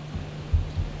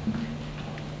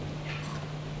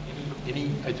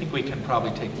 I think we can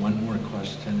probably take one more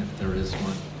question if there is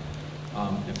one.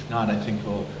 If not, I think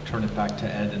we'll turn it back to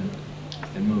Ed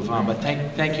and move on. But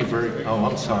thank you very. Oh,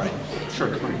 I'm sorry.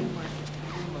 Sure, come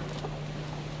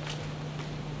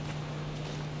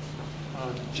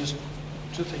on. Just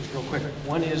 2 things real quick.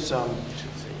 One is,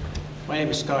 my name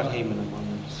is Scott Heyman. I'm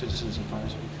on the Citizens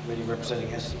Advisory Committee representing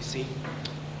SCC.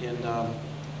 And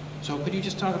so could you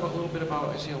just talk about a little bit about,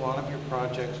 I see a lot of your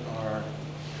projects are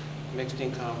mixed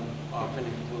income, often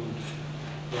include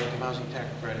low-income housing tax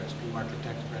credits, New Market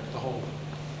tax credits, the whole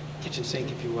kitchen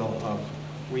sink, if you will, of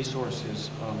resources.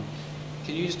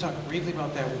 Can you just talk briefly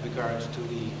about that with regards to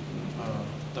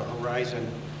the horizon,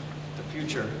 the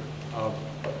future of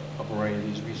a variety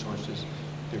of these resources?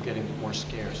 They're getting more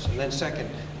scarce. And then second,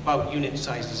 about unit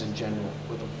sizes in general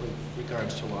with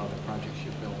regards to a lot of the projects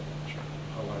you built.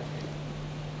 How large?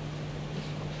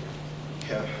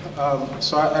 Yeah,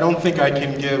 so I don't think I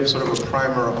can give sort of a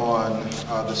primer on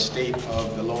the state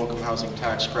of the low-income housing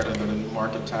tax credit and the New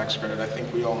Market tax credit. I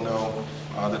think we all know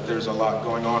that there's a lot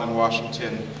going on in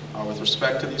Washington with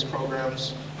respect to these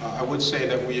programs. I would say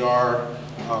that we are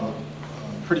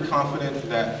pretty confident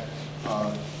that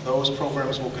those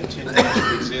programs will continue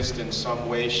to exist in some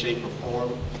way, shape, or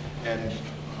form. And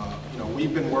you know,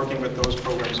 we've been working with those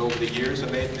programs over the years,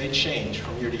 and they change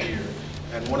from year to year.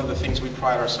 And one of the things we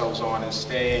pride ourselves on is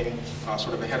staying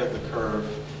sort of ahead of the curve,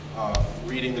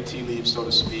 reading the tea leaves, so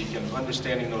to speak, and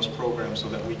understanding those programs so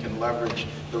that we can leverage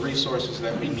the resources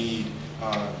that we need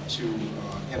to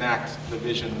enact the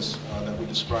visions that we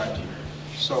described here.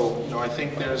 So, I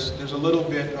think there's a little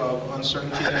bit of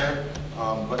uncertainty there,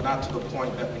 but not to the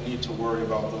point that we need to worry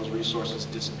about those resources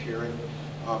disappearing.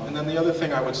 And then the other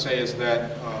thing I would say is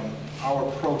that our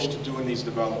approach to doing these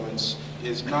developments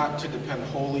is not to depend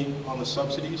wholly on the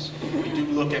subsidies. We do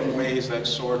look at ways that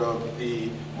sort of the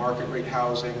market rate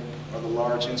housing or the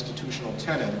large institutional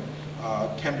tenant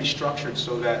can be structured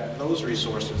so that those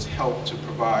resources help to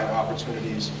provide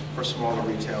opportunities for smaller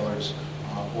retailers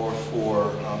or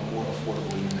for more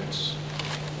affordable units.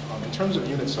 In terms of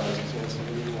unit sizes, Nancy,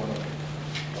 maybe you want to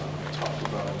talk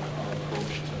about our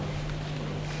approach to...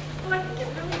 Well, I think it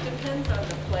really depends on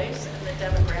the place and the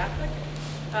demographic,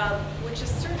 which is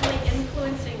certainly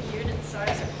influencing unit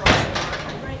size across the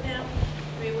market right now.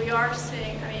 I mean, we are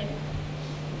seeing,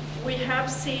 we have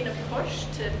seen a push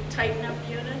to tighten up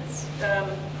units.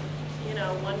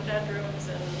 One bedrooms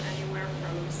and anywhere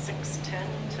from 610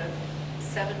 to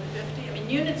 750. I mean,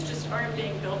 units just aren't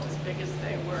being built as big as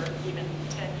they were even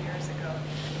 10 years ago.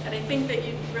 And I think that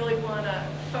you really want to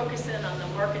focus in on the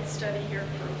market study here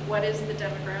for what is the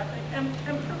demographic and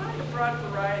provide a broad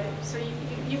variety. So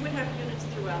you would have units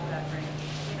throughout that range,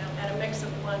 and a mix of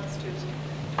 1s, 2s,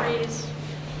 3s,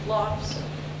 lofts.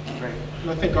 Right.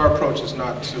 And I think our approach is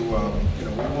not to,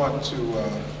 we want to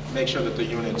make sure that the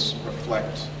units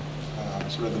reflect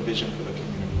sort of the vision for the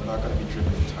community. We're not going to be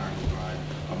driven entirely by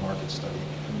a market study.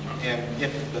 And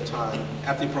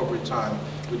at the appropriate time,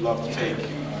 we'd love to take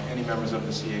any members of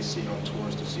the CAC on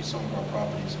tours to see some of our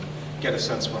properties and get a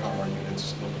sense for how our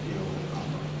units look, feel, and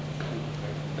operate.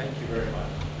 Thank you very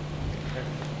much.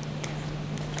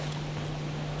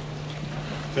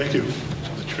 Thank you.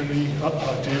 The Trinity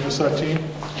Davis team.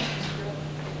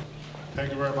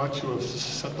 Thank you very much. You have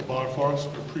set the bar for us.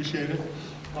 We appreciate it.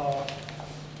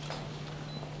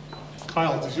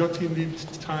 Kyle, does your team need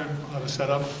time to set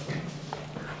up?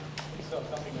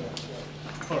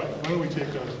 All right, why don't we take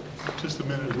just a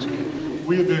minute or two.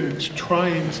 We have been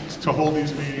trying to hold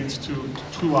these meetings to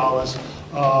 2 hours.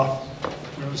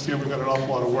 We understand we've got an awful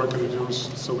lot of work to do,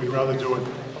 so we'd rather do it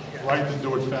right than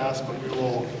do it fast, but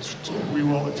we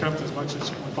will attempt as much as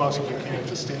we possibly can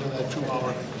to stay to that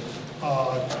 2-hour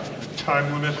time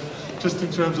limit. Just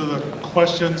in terms of the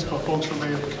questions for folks who may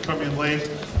have come in late,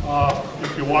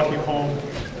 if you're walking home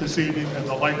this evening and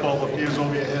the light bulb appears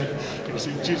over your head, and you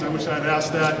say, geez, I wish I'd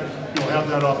asked that, you'll have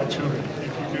that opportunity.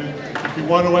 If you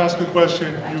want to ask a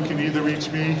question, you can either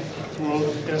reach me through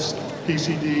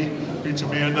SPCD, reach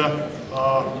Amanda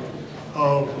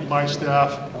of my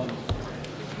staff.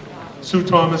 Sue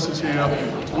Thomas is here,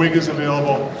 Wig is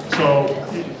available, so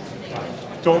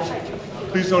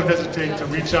please don't hesitate to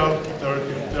reach out if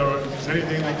there is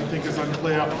anything that you think is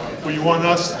unclear, or you want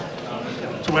us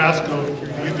to ask of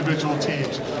the individual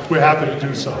teams. We're happy to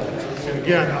do so. And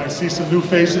again, I see some new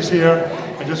faces here.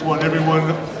 I just want everyone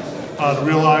to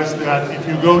realize that if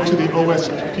you go to the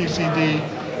OSPCD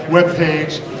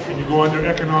webpage and you go under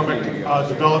Economic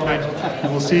Development, you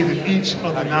will see that each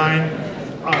of the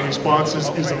 9 responses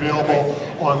is available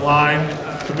online.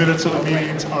 The minutes of the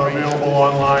meetings are available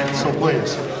online, so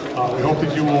please. We hope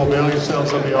that you will avail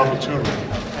yourselves of the opportunity.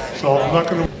 So I'm not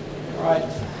going to... All right.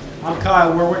 I'm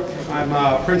Kyle Warwick.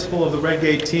 I'm principal of the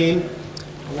Redgate team.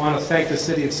 I want to thank the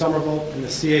City of Somerville and the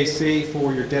CAC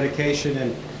for your dedication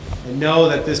and know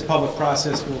that this public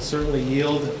process will certainly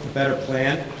yield a better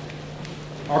plan.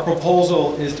 Our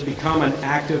proposal is to become an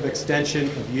active extension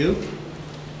of you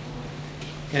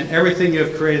and everything you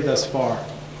have created thus far,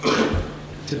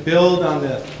 to build on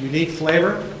the unique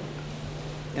flavor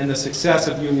and the success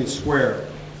of Union Square.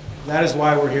 That is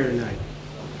why we're here tonight.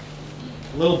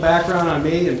 A little background on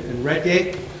me and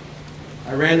Redgate.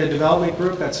 I ran the development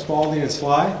group at Spalding and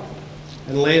Sly,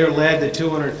 and later led the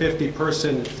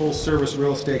 250-person full-service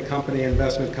real estate company,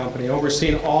 investment company,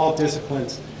 overseeing all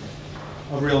disciplines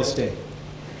of real estate.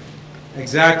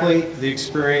 Exactly the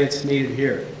experience needed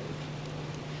here.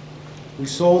 We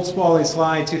sold Spalding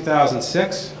Sly in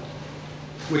 2006,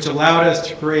 which allowed us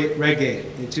to create Redgate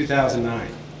in 2009,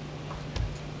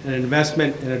 an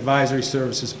investment and advisory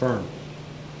services firm.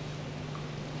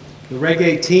 The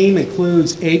Redgate team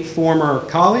includes 8 former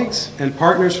colleagues and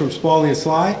partners from Spalding and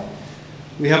Sly.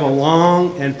 We have a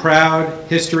long and proud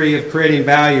history of creating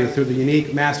value through the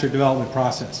unique master development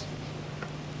process.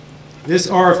 This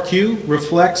RFQ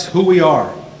reflects who we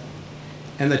are,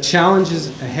 and the challenges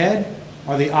ahead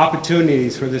are the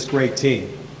opportunities for this great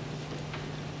team.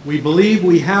 We believe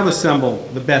we have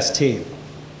assembled the best team.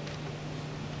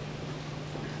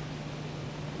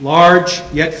 Large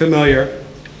yet familiar.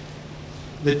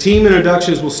 The team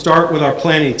introductions will start with our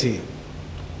planning team.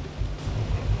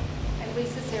 I'm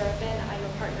Lisa Serafin. I'm a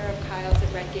partner of Kyle's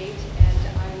at Redgate,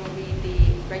 and I will lead the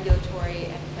regulatory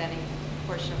and planning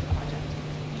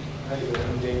Hi,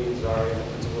 I'm Jamie Zari, I'm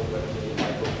principal representing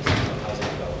my focus on housing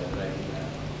development at IDNet.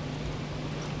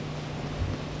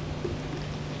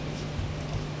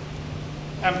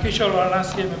 I'm Kishore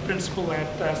Varanasi. I'm a principal at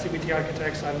CBT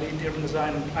Architects. I lead the urban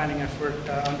design and planning effort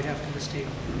on behalf of this team.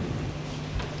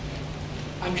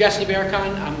 I'm Jesse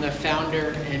Barracon. I'm the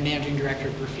founder and managing director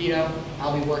of Graffito.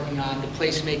 I'll be working on the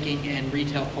placemaking and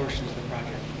retail portions of the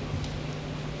project.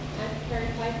 I'm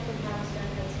Karen Pike from Harrison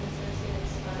Hudson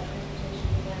Associates, transportation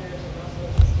designers, and also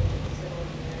assisting in civil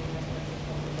engineering as well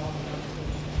as development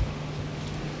applications.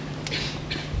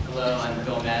 Hello, I'm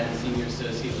Bill Madden, Senior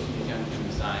Associate with Conjunction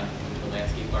Design with the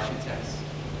Landscape Architects.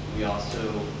 We also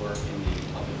work in the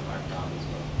public art realm as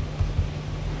well.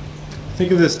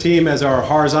 Think of this team as our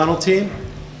horizontal team.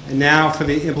 And now for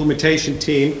the implementation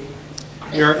team.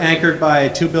 We are anchored by a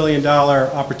 $2 billion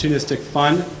opportunistic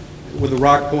fund with the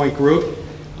Rock Point Group.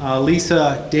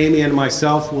 Lisa, Damien, and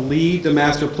myself will lead the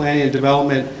master planning and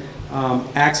development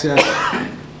access,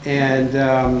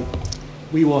 and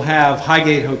we will have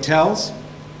Highgate Hotels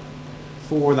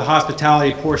for the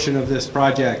hospitality portion of this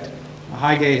project.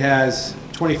 Highgate has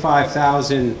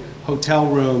 25,000 hotel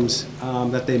rooms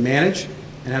that they manage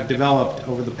and have developed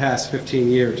over the past 15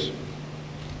 years.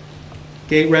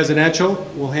 Gate Residential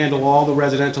will handle all the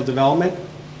residential development.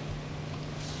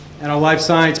 And our life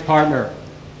science partner,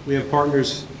 we have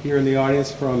partners here in the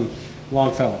audience from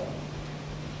Longfellow.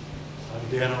 I'm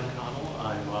Dan O'Connell.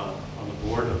 I'm on the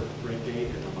board of Redgate,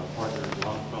 and I'm a partner in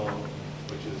Longfellow,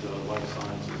 which is a life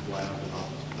sciences lab and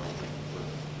office development.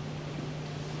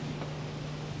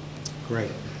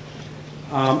 Great.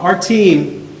 Our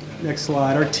team, next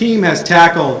slide, our team has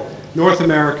tackled North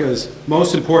America's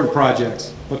most important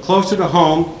projects, but closer to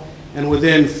home and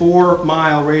within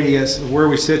 4-mile radius of where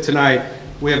we sit tonight,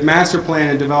 we have master planned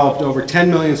and developed over 10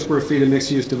 million square feet of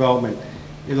mixed-use development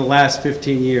in the last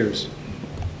 15 years,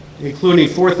 including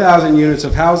 4,000 units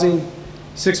of housing,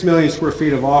 6 million square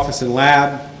feet of office and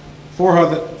lab,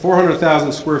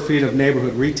 400,000 square feet of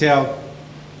neighborhood retail,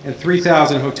 and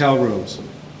 3,000 hotel rooms.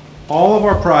 All of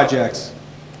our projects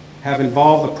have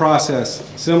involved a process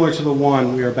similar to the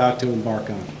one we are about to embark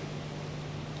on.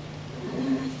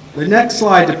 The next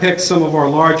slide depicts some of our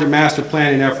larger master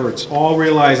planning efforts, all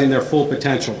realizing their full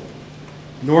potential.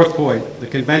 North Point, the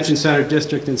Convention Center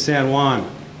District in San Juan,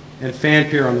 and Fan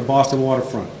Pier on the Boston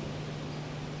waterfront.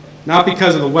 Not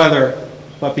because of the weather,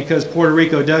 but because Puerto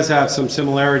Rico does have some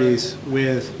similarities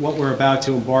with what we're about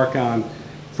to embark on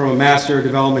from a master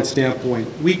development standpoint.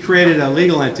 We created a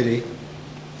legal entity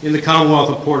in the Commonwealth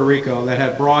of Puerto Rico that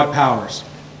had broad powers.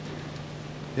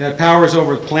 It had powers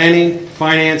over planning,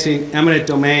 financing, eminent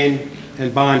domain,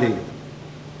 and bonding.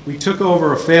 We took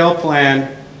over a failed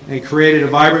plan and created a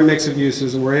vibrant mix of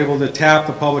uses, and were able to tap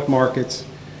the public markets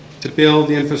to build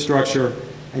the infrastructure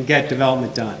and get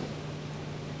development done.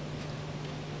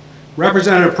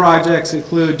 Representative projects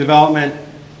include development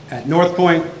at North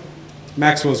Point,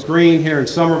 Maxwell's Green here in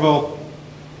Somerville,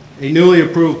 a newly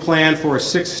approved plan for a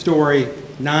 6-story,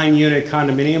 9-unit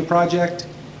condominium project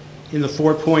in the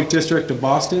Fort Point district of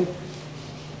Boston,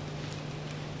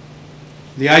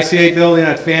 the ICA building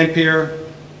at Fan Pier,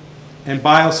 and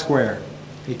Bile Square,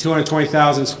 a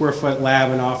 220,000 square foot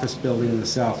lab and office building in the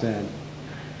South End.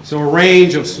 So a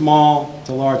range of small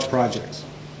to large projects.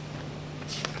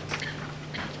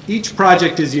 Each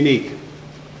project is unique,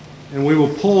 and we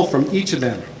will pull from each of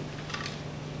them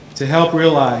to help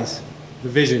realize the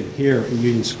vision here in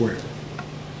Union Square.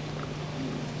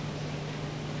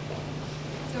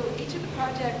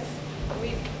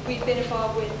 We've been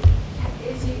involved with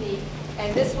is unique,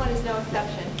 and this one is no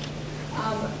exception.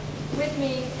 With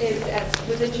me is, as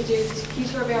was introduced,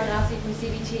 Kishore Varanasi from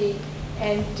CBT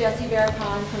and Jesse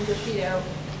Barracon from Graffito.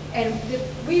 And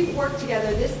we've worked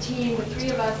together, this team, with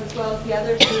 3 of us as well as the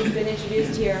others who've been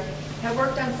introduced here, have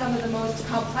worked on some of the most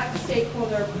complex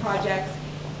stakeholder projects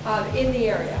in the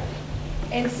area.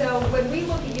 And so when we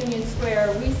look at Union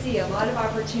Square, we see a lot of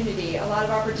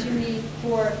opportunity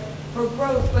for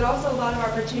growth, but also a lot of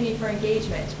opportunity for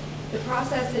engagement. The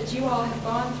process that you all have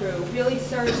gone through really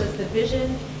serves as the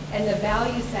vision and the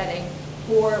value setting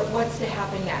for what's to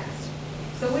happen next.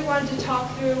 So we wanted to talk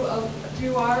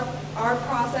through our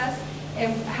process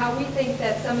and how we think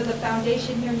that some of the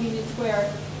foundation here in Union Square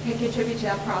can contribute to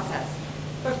that process.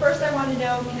 But first I want to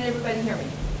know, can everybody hear me?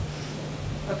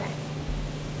 Okay.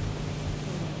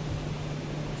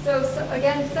 So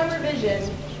again, summer vision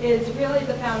is really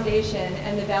the foundation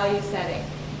and the value setting.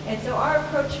 And so our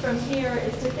approach from here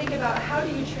is to think about how do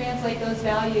you translate those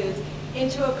values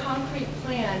into a concrete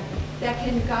plan that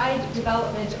can guide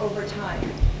development over time.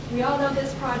 We all know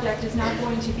this project is not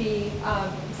going to be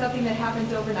something that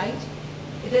happens overnight.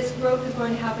 This growth is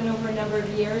going to happen over a number of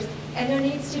years, and there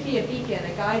needs to be a beacon,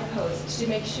 a guidepost, to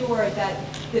make sure that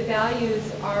the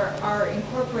values are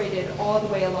incorporated all the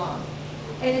way along.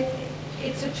 And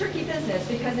it's a tricky business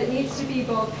because it needs to be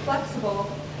both flexible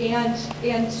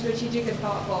and strategic and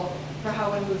thoughtful for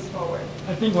how it moves forward.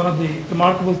 I think one of the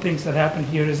remarkable things that happened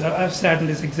here is I've sat in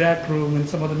this exact room in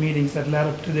some of the meetings that led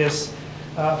up to this,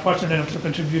 fortunate enough to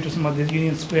contribute to some of the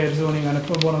Union Square zoning on a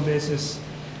pro bono basis,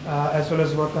 as well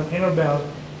as work on Inner Belt.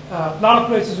 A lot of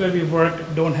places where we work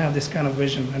don't have this kind of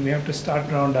vision, and we have to start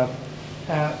ground up.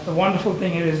 The wonderful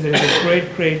thing is there's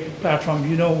a great platform.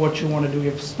 You know what you want to do.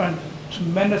 You've spent a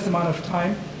tremendous amount of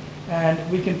time,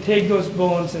 and we can take those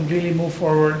bones and really move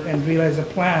forward and realize a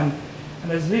plan.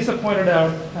 And as Lisa pointed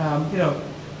out,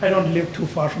 I don't live too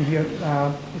far from here.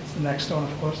 It's the next town,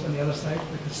 of course, on the other side,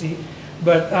 we can see.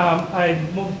 But I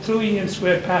moved through Union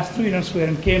Square, passed through Union Square,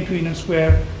 and came to Union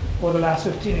Square over the last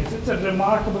 15 years. It's a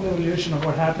remarkable evolution of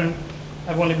what happened.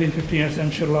 I've only been 15 years, I'm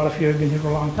sure a lot of you have been here for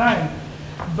a long time.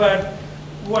 But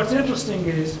what's interesting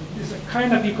is a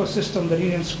kind of ecosystem that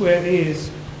Union Square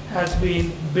has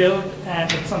been built,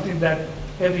 and it's something that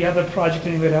every other project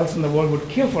anywhere else in the world would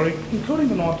kill for, including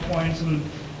the North Points and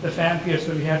the fan piers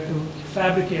where we had to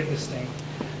fabricate this thing.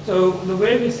 So the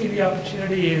way we see the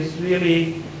opportunity is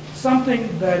really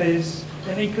something that is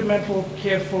an incremental,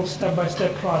 careful,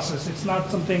 step-by-step process. It's not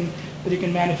something that you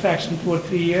can manufacture in 2 or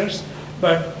 3 years,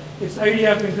 but it's the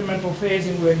idea of incremental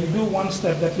phasing where you do one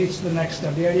step that leads to the next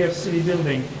step, the idea of city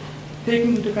building,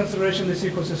 taking into consideration this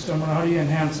ecosystem and how do you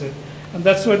enhance it. And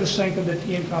that's where the strength of the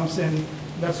team comes in.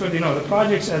 That's where, the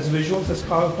projects as visuals, as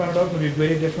Carl pointed out, will be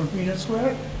very different from Union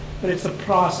Square, but it's a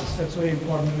process that's very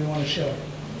important that we want to show.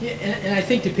 Yeah, and I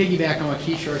think to piggyback on what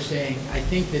Kishore is saying, I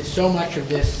think that so much of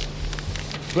this,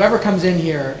 whoever comes in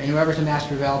here and whoever's a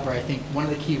master developer, I think one of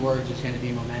the key words is going to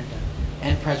be momentum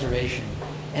and preservation.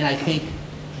 And I think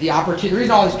the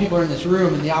reason all these people are in this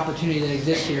room and the opportunity that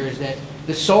exists here is that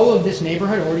the soul of this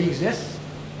neighborhood already exists,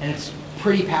 and it's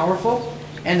pretty powerful.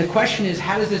 And the question is,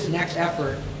 how does this next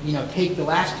effort, take the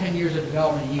last 10 years of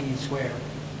development in Union Square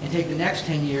and take the next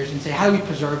 10 years and say, how do we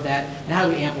preserve that and how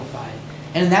do we amplify it?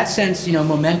 And in that sense,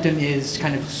 momentum is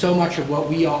kind of so much of what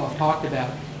we all have talked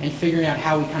about, and figuring out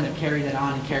how we kind of carry that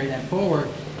on and carry that forward.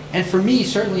 And for me,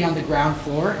 certainly on the ground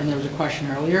floor, and there was a question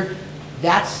earlier,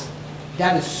 that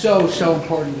is so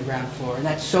important to the ground floor, and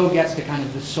that so gets to kind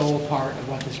of the soul part of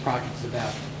what this project is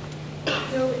about.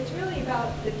 So it's really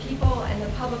about the people and the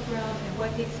public realm and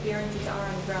what the experiences are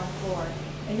on the ground floor.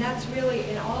 And that's really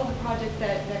in all the projects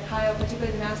that Kyle,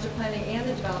 particularly the master planning and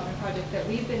the development projects that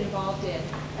we've been involved in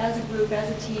as a group, as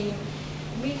a team,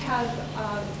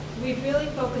 we've really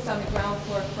focused on the ground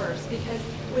floor first, because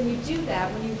when you do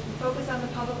that, when you focus on the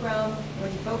public realm,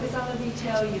 when you focus on the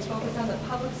retail, you focus on the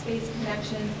public space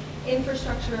connections,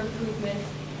 infrastructure improvements,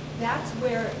 that's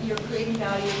where you're creating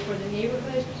value for the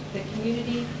neighborhood, the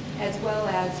community, as well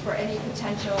as for any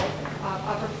potential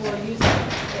upper floor user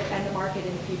and the market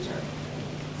in the future.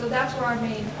 So that's where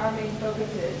our main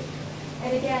focus is.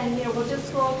 And again, we'll just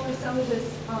scroll through some of the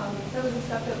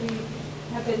stuff that we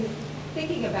have been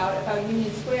thinking about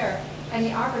Union Square and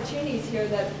the opportunities here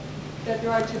that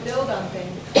there are to build on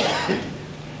things.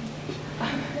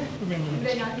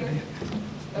 They're not here?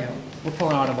 Yeah, we'll pull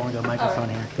an audible and go microphone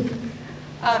here.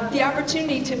 The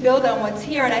opportunity to build on what's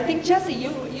here, and I think, Jesse,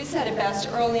 you said it best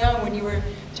early on when you were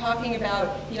talking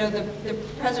about the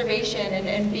preservation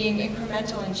and being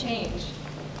incremental and change.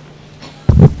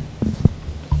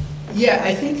 Yeah,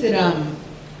 I think that,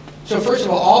 so first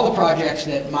of all the projects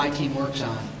that my team works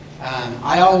on,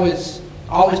 I always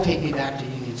take me back to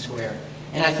Union Square.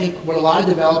 And I think what a lot of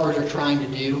developers are trying to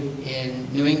do in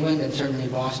New England and certainly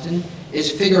Boston is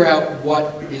figure out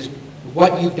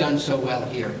what you've done so well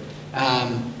here.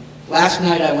 Last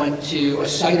night I went to a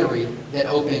cidery that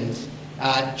opened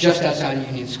just outside of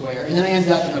Union Square, and then I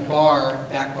ended up in a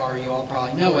back bar, you all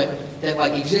probably know it, that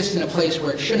exists in a place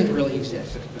where it shouldn't really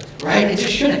exist, right? It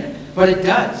just shouldn't, but it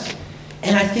does.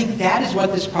 And I think that is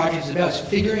what this project is about, is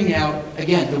figuring out,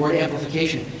 again, the word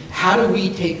amplification. How do we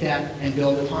take that and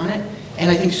build upon it?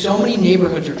 And I think so many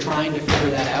neighborhoods are trying to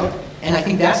figure that out. And I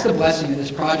think that's the blessing of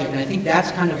this project. And I think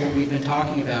that's kind of what we've been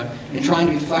talking about, and trying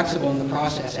to be flexible in the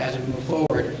process as we move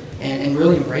forward and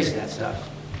really embrace that stuff.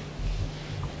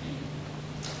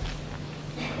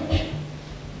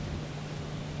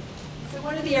 So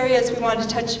one of the areas we wanted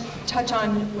to touch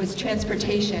on was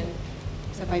transportation.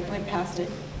 So if I went past it.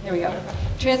 There we go.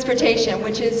 Transportation,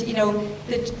 which is,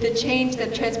 the change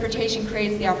that transportation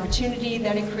creates, the opportunity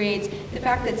that it creates, the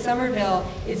fact that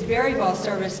Somerville is very well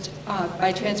serviced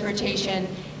by transportation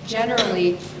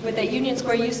generally, but that Union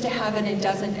Square used to have it and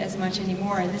doesn't as much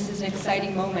anymore, and this is an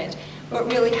exciting moment. but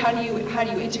really how do you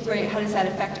integrate, how does that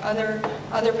affect other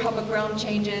public realm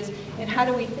changes, and how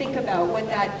do we think about what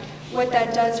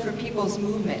that does for people's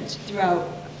movement throughout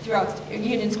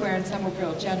Union Square and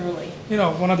Somerville generally.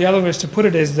 One of the other ways to put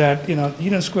it is that,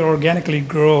 Union Square organically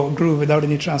grew without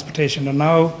any transportation. And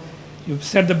now you've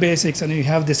set the basics and you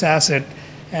have this asset.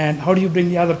 And how do you bring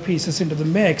the other pieces into the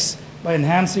mix by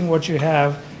enhancing what you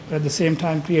have, but at the same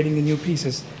time creating the new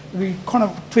pieces? We kind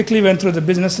of quickly went through the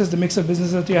businesses, the mix of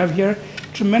businesses that you have here.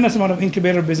 Tremendous amount of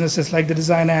incubator businesses like the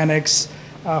Design Annex,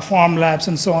 Farm Labs,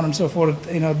 and so on and so forth.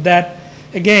 That,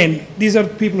 again, these are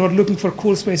people who are looking for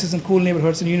cool spaces and cool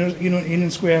neighborhoods, and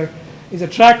Union Square is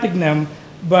attracting them,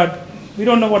 but we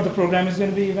don't know what the program is going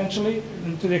to be eventually.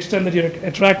 And to the extent that you're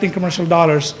attracting commercial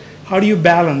dollars, how do you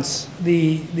balance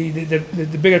the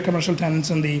bigger commercial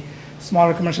tenants and the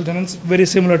smaller commercial tenants? Very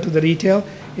similar to the retail,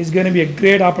 is going to be a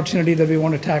great opportunity that we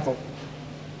want to tackle.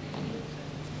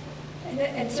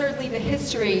 And certainly the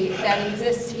history that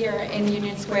exists here in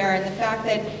Union Square, and the fact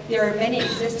that there are many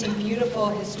existing beautiful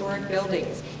historic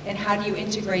buildings, and how do you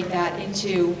integrate that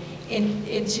into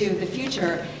the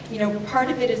future? Part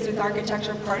of it is with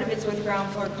architecture, part of it's with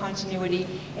ground floor continuity,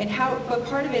 but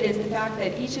part of it is the fact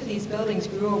that each of these buildings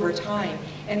grew over time,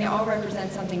 and they all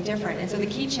represent something different. And so the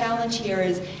key challenge here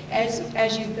is,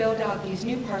 as you build out these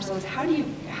new parcels, how do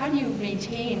you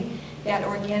maintain that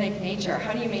organic nature?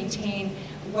 How do you maintain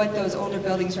what those older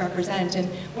buildings represent? And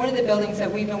one of the buildings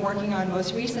that we've been working on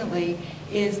most recently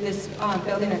is this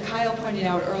building that Kyle pointed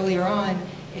out earlier on.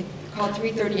 It's called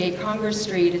 338 Congress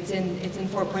Street. It's in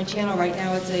Fort Point Channel right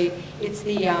now. It's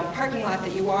the parking lot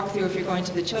that you walk through if you're going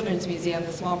to the Children's Museum,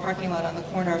 the small parking lot on the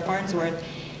corner of Farnsworth.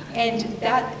 And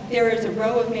there is a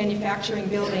row of manufacturing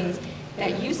buildings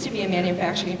that used to be a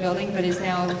manufacturing building, but is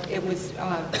now, it was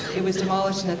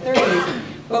demolished in the 30s.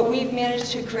 But we've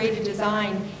managed to create a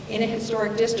design in a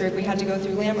historic district, we had to go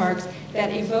through landmarks, that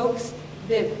evokes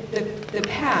the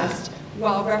past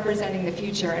while representing the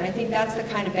future. And I think that's the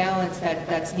kind of balance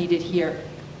that's needed here.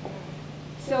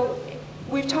 So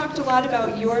we've talked a lot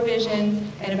about your vision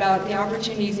and about the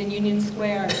opportunities in Union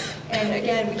Square. And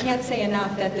again, we can't say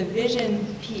enough that the vision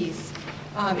piece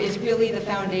is really the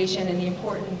foundation and the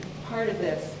important part of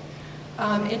this.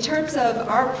 In terms of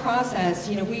our process,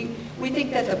 we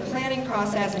think that the planning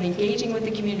process and engaging with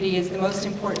the community is the most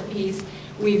important piece.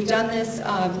 We've done this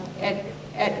at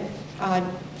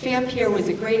FAM Pier was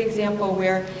a great example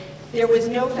where there was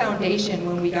no foundation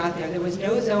when we got there. There was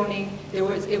no zoning. It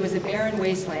was a barren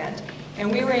wasteland.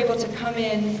 And we were able to come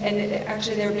in, and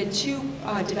actually there have been two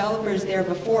developers there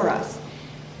before us.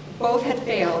 Both had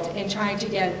failed in trying to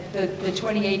get the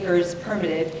 20 acres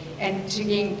permitted and to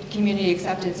gain community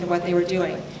acceptance of what they were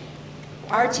doing.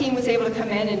 Our team was able to come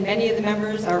in, and many of the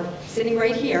members are sitting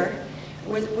right here,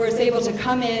 was able to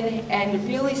come in and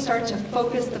really start to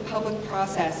focus the public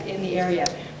process in the area,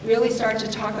 really start to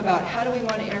talk about how do we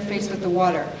want to interface with the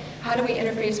water, how do we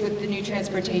interface with the new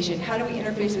transportation, how do we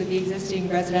interface with the existing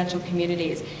residential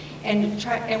communities, and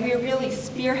we are really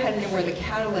spearheaded and we're the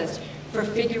catalyst for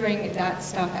figuring that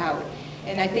stuff out.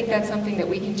 And I think that's something that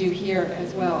we can do here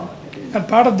as well. And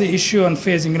part of the issue on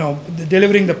phasing,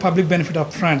 delivering the public benefit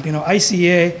up front,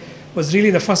 ICA was really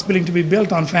the first building to be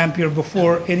built on Fan Pier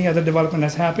before any other development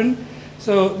has happened.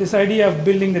 So this idea of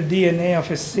building the DNA of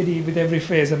a city with every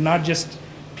phase and not just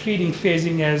treating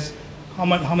phasing as how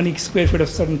many square feet of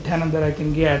certain tenant that I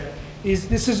can get,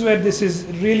 this is where this is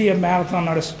really a marathon,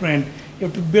 not a sprint. You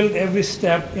have to build every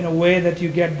step in a way that you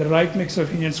get the right mix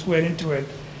of Union Square into it,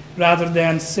 rather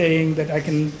than saying that I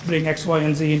can bring X, Y,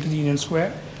 and Z into the Union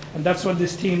Square. And that's what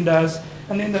this team does.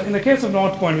 And in the case of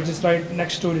North Point, which is right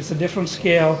next to it, it's a different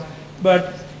scale.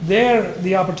 But there,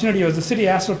 the opportunity was the city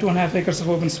asked for 2.5 acres of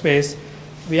open space.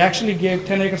 We actually gave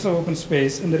 10 acres of open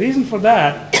space. And the reason for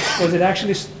that was it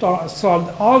actually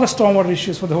solved all the stormwater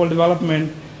issues for the whole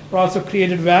development, but also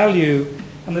created value.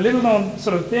 And the little known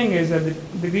sort of thing is that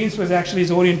the green space actually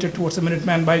is oriented towards the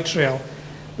Minuteman Bike Trail.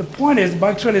 The point is,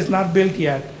 Bike Trail is not built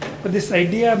yet, but this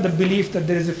idea of the belief that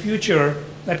there is a future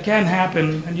that can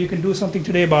happen and you can do something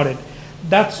today about it,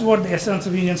 that's what the essence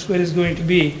of Union Square is going to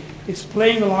be. It's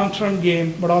playing the long-term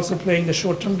game, but also playing the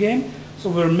short-term game. So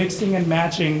we're mixing and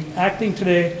matching, acting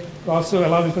today, but also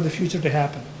allowing for the future to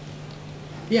happen.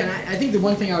 Yeah, and I think the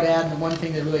one thing I would add, and the one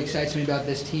thing that really excites me about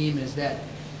this team is that,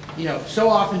 so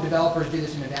often developers do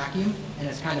this in a vacuum, and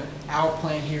it's kind of our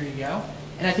plan, here you go.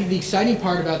 And I think the exciting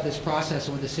part about this process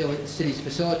and what the city's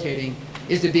facilitating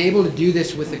is to be able to do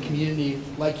this with a community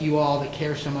like you all that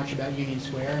care so much about Union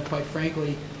Square, and quite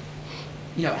frankly,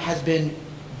 has been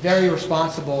very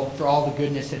responsible for all the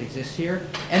goodness that exists here.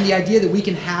 And the idea that we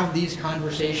can have these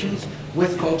conversations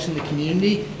with folks in the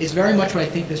community is very much what I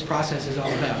think this process is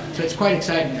all about. So it's quite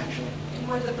exciting, actually. And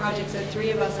one of the projects that three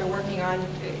of us are working on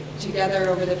together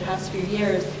over the past few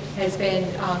years has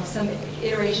been some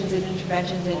iterations and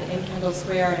interventions in Kendall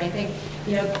Square. And I think,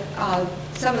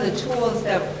 some of the tools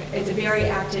that, it's a very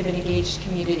active and engaged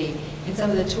community. And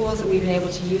some of the tools that we've been able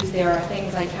to use there are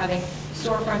things like having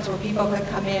storefronts where people can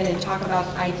come in and talk about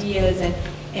ideas and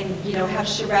have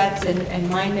charrettes and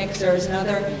mind mixers and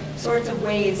other sorts of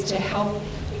ways to help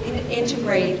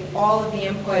integrate all of the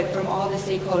input from all the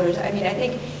stakeholders. I mean, I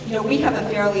think, we have a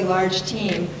fairly large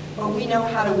team, but we know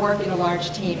how to work in a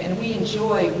large team, and we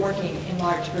enjoy working in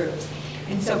large groups.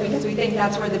 And so, because we think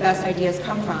that's where the best ideas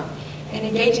come from. And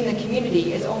engaging the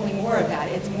community is only more of that.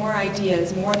 It's more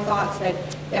ideas, more thoughts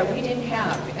that we didn't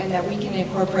have and that we can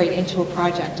incorporate into a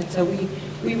project. And so we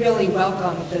really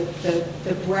welcome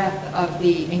the breadth of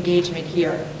the engagement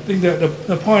here. I think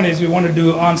the point is we want to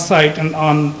do on-site and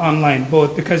online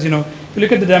both, because if you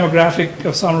look at the demographic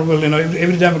of Somerville,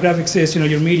 every demographic says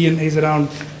your median is around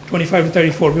 25 to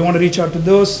 34. We want to reach out to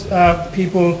those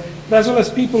people, as well as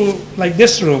people like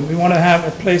this room. We want to have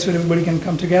a place where everybody can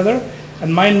come together.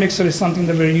 And Mind Mixer is something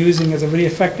that we're using as a very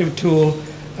effective tool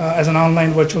as an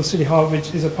online virtual city hall,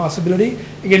 which is a possibility.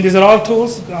 Again, these are all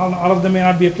tools. All of them may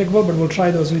not be applicable, but we'll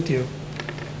try those with you.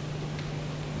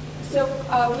 So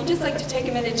we'd just like to take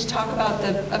a minute to talk about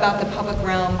the public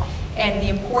realm and the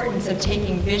importance of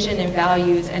taking vision and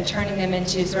values and turning them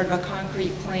into sort of a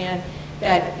concrete plan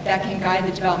that can guide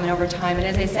the development over time. And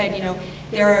as I said,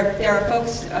 there are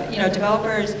folks,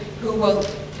 developers who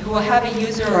will have a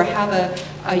user or have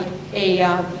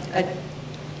a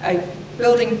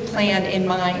building plan in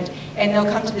mind, and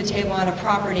they'll come to the table on a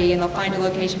property and they'll find a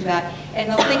location for that, and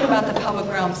they'll think about the public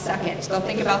realm second. They'll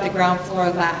think about the ground floor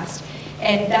last.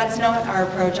 And that's not our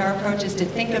approach. Our approach is to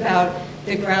think about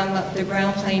the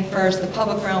ground plane first, the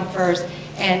public realm first,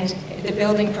 and the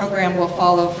building program will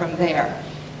follow from there.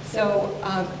 So, you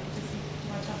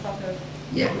want to talk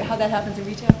about how that happens in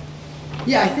retail?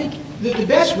 Yeah, I think the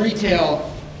best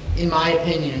retail, in my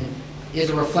opinion, is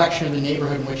a reflection of the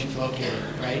neighborhood in which it's located,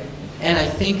 right? And I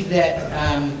think that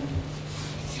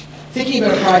thinking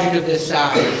about a project of this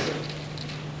size,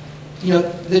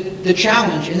 the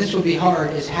challenge, and this will be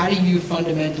hard, is how do you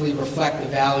fundamentally reflect the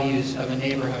values of a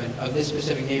neighborhood, of this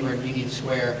specific neighborhood, Union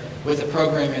Square, with the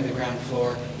programming at the ground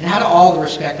floor, and how do all the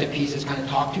respective pieces kind of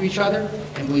talk to each other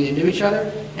and bleed into each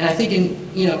other? And I think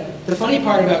the funny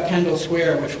part about Kendall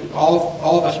Square, which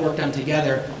all of us worked on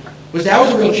together, was that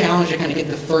was a real challenge to kind of get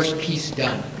the first piece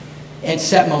done and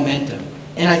set momentum.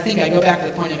 And I think I go back to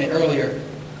the point I made earlier,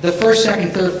 the first,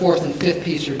 second, third, fourth, and fifth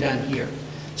piece are done here.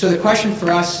 So the question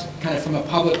for us, kind of from a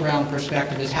public realm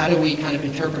perspective, is how do we kind of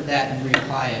interpret that and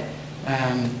reapply it?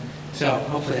 So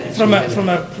hopefully that answers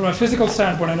from a physical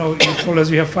standpoint, I know you told us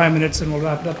we have 5 minutes and we'll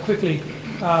wrap it up quickly.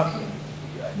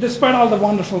 Despite all the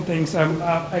wonderful things,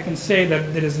 I can say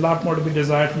that there is a lot more to be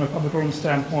desired from a public realm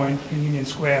standpoint in Union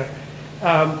Square.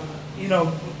 A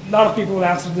lot of people will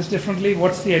answer this differently.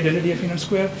 What's the identity of Union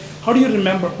Square? How do you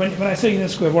remember, when I say Union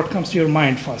Square, what comes to your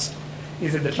mind first?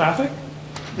 Is it the traffic?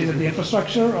 Is it the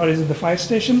infrastructure? Or is it the fire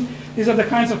station? These are the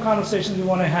kinds of conversations we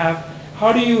want to have.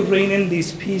 How do you rein in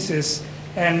these pieces?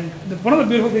 And one of the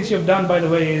beautiful things you've done, by the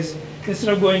way, is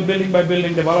instead of going building by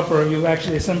building developer, you've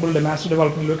actually assembled a master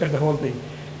developer to look at the whole thing.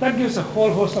 That gives a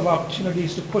whole host of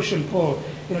opportunities to push and pull.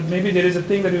 Maybe there is a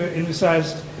thing that you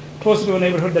envisaged closer to a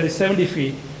neighborhood that is 70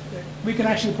 feet. We can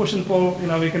actually push and pull,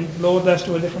 we can lower that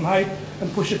to a different height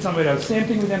and push it somewhere else. Same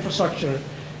thing with infrastructure.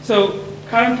 So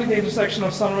currently the intersection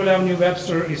of Somerville Avenue,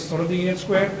 Webster is sort of the Union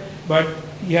Square, but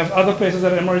you have other places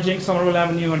that are emerging, Somerville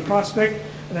Avenue and Prospect,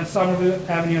 and then Somerville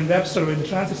Avenue and Webster, where the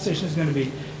transit station is going to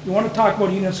be. You want to talk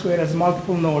about Union Square as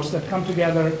multiple nodes that come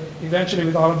together eventually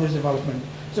with all of this development.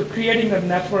 So creating that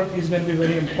network is going to be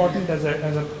very important as a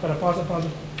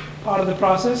part of the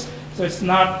process. So it's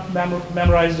not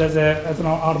memorized as an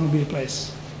automobile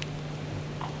place.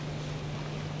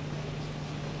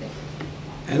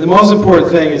 And the most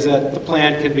important thing is that the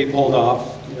plan can be pulled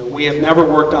off. We have never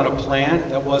worked on a plan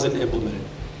that wasn't implemented.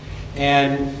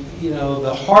 And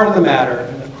the heart of the matter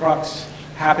and the crux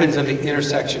happens in the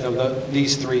intersection of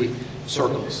these three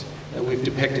circles that we've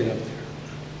depicted up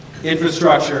there.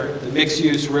 Infrastructure, the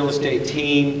mixed-use real estate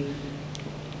team,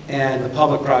 and the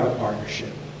public-private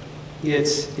partnership.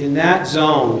 It's in that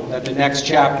zone that the next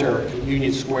chapter in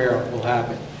Union Square will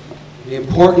happen. The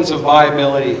importance of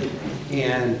viability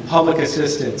and public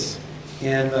assistance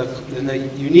and the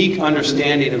unique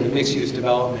understanding of the mixed-use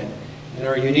development and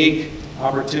our unique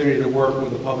opportunity to work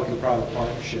with the public and private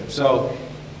partnership. So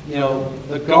you know,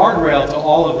 the guardrail to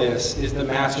all of this is the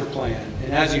master plan.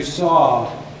 And as you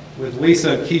saw with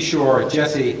Lisa, Kishore,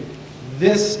 Jesse,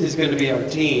 this is going to be our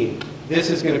team. This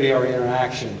is going to be our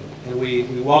interaction. And we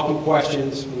welcome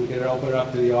questions. We can open it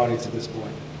up to the audience at this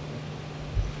point.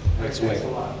 Next week.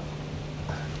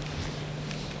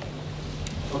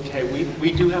 Okay,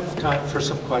 we do have time for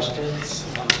some questions.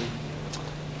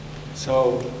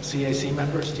 So CAC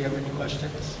members, do you have any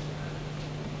questions?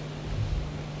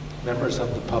 Members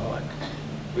of the public.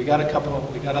 We got a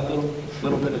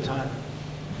little bit of time.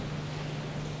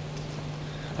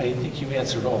 I think you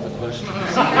answered all the questions.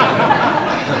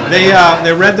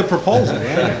 They read the proposal.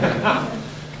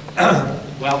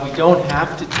 Well, we don't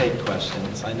have to take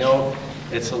questions. I know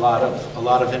it's a lot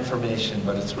of information,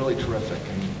 but it's really terrific,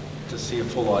 and to see a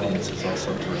full audience is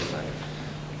also terrific.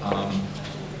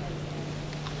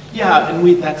 Yeah,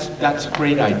 and that's a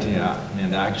great idea,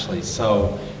 Amanda, actually.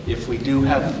 So if we do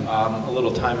have a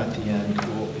little time at the end,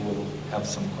 we'll have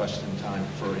some question time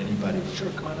for anybody. Sure,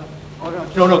 come on up. Oh,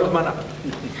 no, come on up.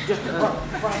 Just a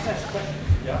process question.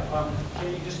 Yeah.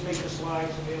 Can you just make the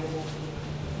slides available?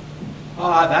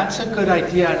 That's a good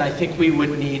idea, and I think we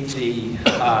would need the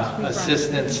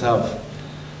assistance of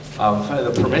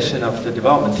the permission of the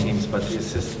development teams, but the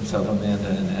assistance of Amanda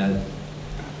and Ed.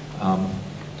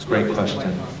 It's a great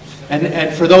question.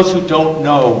 And for those who don't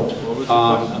know,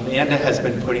 Amanda has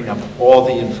been putting up all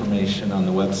the information on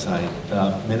the website,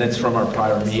 the minutes from our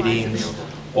prior meetings,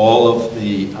 all of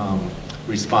the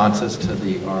responses to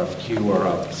the RFQ are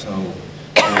up, so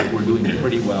we're doing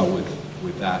pretty well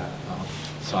with that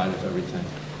side of everything.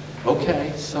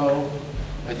 Okay, so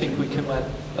I think we can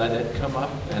let it come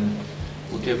up, and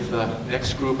we'll give the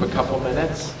next group a couple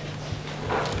minutes.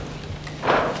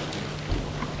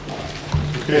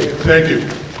 Okay, thank you.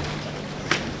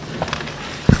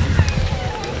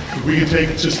 If we can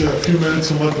take just a few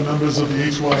minutes and let the members of the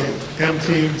HYM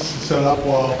teams set up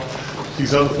while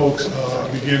these other folks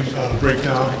begin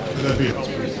breakdown, that'd be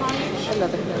helpful.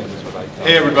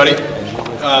 Hey everybody.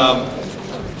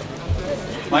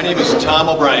 My name is Tom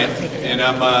O'Brien, and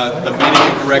I'm the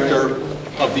Managing Director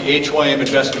of the HYM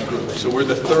Investment Group. So we're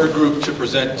the third group to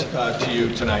present to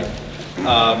you tonight.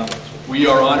 We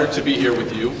are honored to be here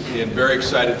with you and very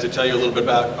excited to tell you a little bit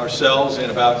about ourselves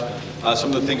and about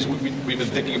some of the things we've been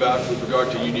thinking about with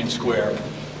regard to Union Square.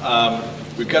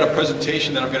 We've got a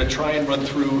presentation that I'm going to try and run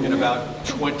through in about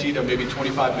 20 to maybe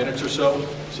 25 minutes or so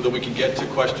that we can get to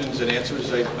questions and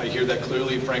answers. I hear that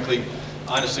clearly, frankly.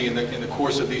 Honestly, in the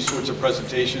course of these sorts of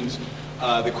presentations,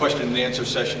 the question and answer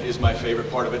session is my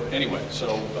favorite part of it anyway,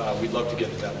 so we'd love to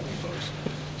get to that with you folks.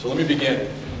 So let me begin.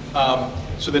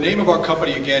 So the name of our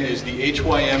company, again, is the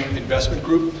HYM Investment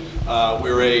Group.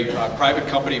 We're a private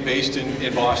company based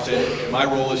in Boston, and my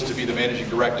role is to be the managing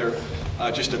director.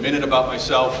 Just a minute about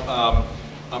myself.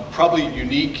 I'm probably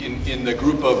unique in the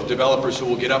group of developers who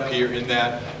will get up here in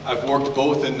that I've worked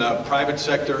both in the private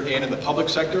sector and in the public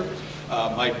sector.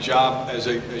 My job, as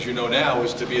you know now,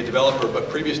 is to be a developer, but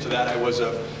previous to that I was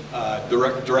a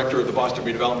director of the Boston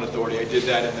Redevelopment Authority. I did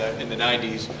that in the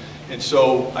 90s. And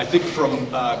so I think from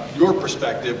your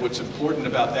perspective, what's important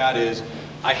about that is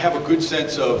I have a good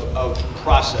sense of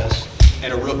process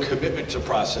and a real commitment to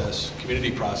process,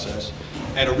 community process,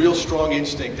 and a real strong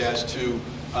instinct as to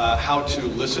how to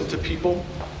listen to people,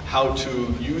 how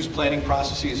to use planning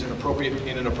processes in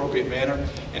an appropriate manner,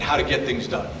 and how to get things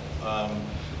done.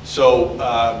 So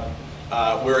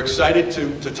we're excited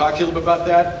to talk to you a little bit about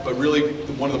that, but really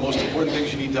one of the most important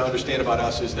things you need to understand about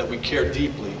us is that we care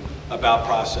deeply about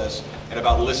process and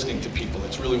about listening to people.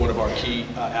 It's really one of our key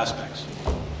aspects.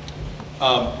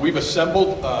 We've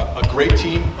assembled a great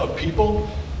team of people.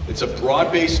 It's a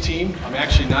broad-based team. I'm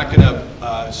actually not going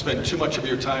to spend too much of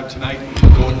your time tonight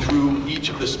going through each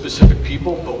of the specific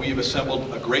people, but we've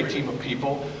assembled a great team of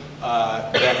people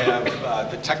that have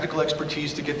the technical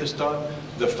expertise to get this done,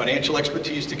 the financial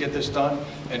expertise to get this done,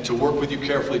 and to work with you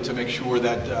carefully to make sure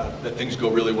that things go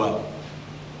really well.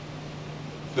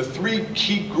 The three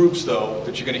key groups, though,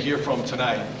 that you're going to hear from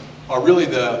tonight are really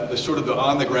the sort of the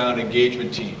on-the-ground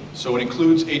engagement team. So it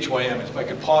includes HYM. If I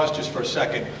could pause just for a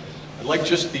second, I'd like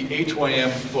just the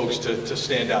HYM folks to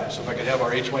stand up. So if I could have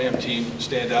our HYM team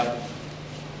stand up.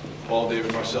 Paul,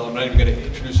 David, Marcel, I'm not even going to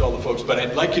introduce all the folks, but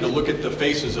I'd like you to look at the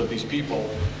faces of these people,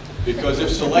 because if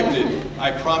selected,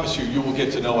 I promise you, you will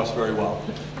get to know us very well.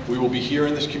 We will be here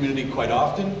in this community quite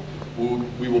often.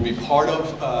 We will be part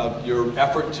of your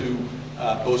effort to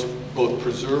both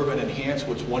preserve and enhance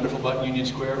what's wonderful about Union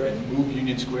Square and move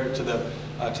Union Square to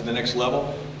the next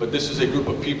level. But this is a group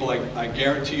of people I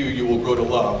guarantee you will grow to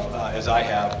love, as I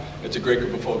have. It's a great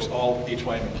group of folks, all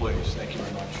HYM employees. Thank you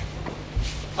very much.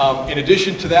 In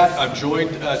addition to that, I'm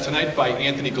joined tonight by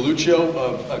Anthony Galluccio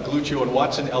of Galluccio &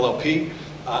 Watson LLP.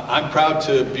 I'm proud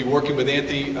to be working with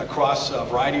Anthony across a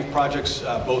variety of projects,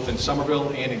 both in Somerville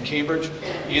and in Cambridge.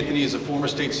 Anthony is a former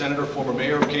state senator, former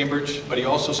mayor of Cambridge, but he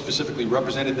also specifically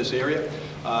represented this area.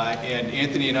 And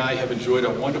Anthony and I have enjoyed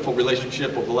a wonderful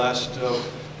relationship over the last,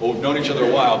 well, we've known each other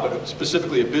a while, but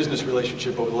specifically a business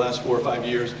relationship over the last 4 or 5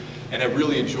 years, and have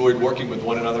really enjoyed working with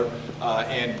one another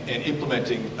and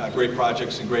implementing great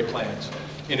projects and great plans.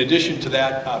 In addition to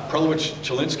that,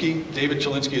 David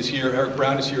Chilinsky is here, Eric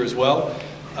Brown is here as well.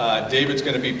 David's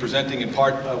going to be presenting in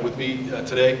part with me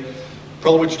today.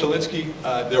 Prelowich Chilinsky,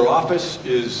 their office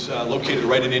is located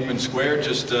right in Inman Square,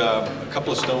 just a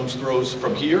couple of stones throws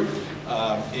from here.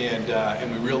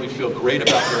 And we really feel great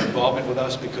about their involvement with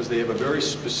us because they have a very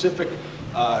specific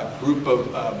group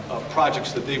of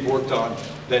projects that they've worked on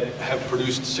that have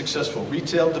produced successful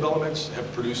retail developments,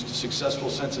 have produced successful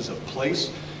senses of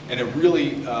place, and have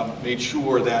really made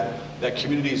sure that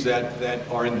communities that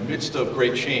are in the midst of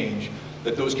great change,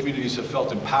 that those communities have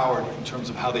felt empowered in terms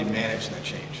of how they manage that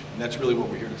change. And that's really what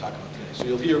we're here to talk about today. So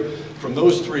you'll hear from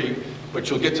those three, but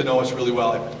you'll get to know us really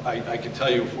well, I can tell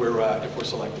you if we're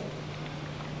selected.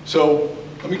 So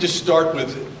let me just start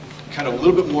with kind of a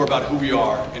little bit more about who we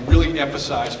are and really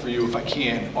emphasize for you, if I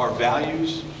can, our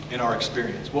values and our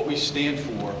experience, what we stand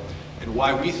for, and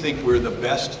why we think we're the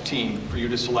best team for you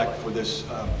to select for this,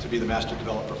 to be the master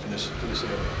developer for this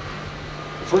area.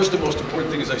 The first and most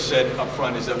important thing, as I said up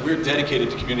front, is that we're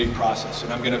dedicated to community process,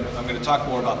 and I'm going to talk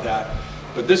more about that.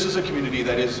 But this is a community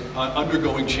that is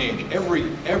undergoing change. Every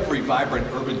vibrant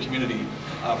urban community,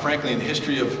 frankly, in the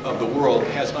history of the world,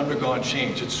 has undergone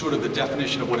change. It's sort of the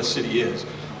definition of what a city is.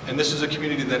 And this is a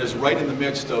community that is right in the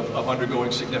midst of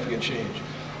undergoing significant change.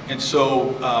 And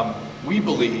so we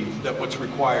believe that what's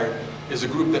required is a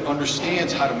group that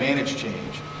understands how to manage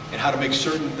change and how to make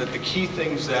certain that the key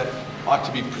things that ought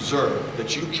to be preserved,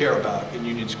 that you care about in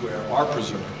Union Square, are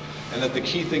preserved, and that the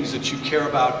key things that you care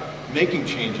about making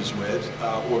changes with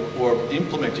or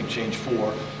implementing change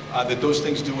for, that those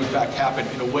things do in fact happen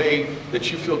in a way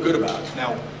that you feel good about.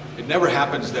 Now, it never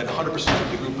happens that 100%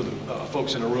 of the group of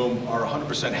folks in a room are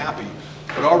 100% happy,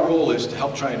 but our role is to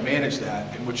help try and manage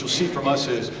that. And what you'll see from us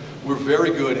is we're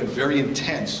very good and very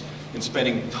intense in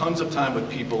spending tons of time with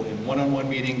people in one-on-one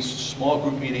meetings, small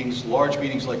group meetings, large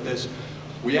meetings like this.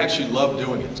 We actually love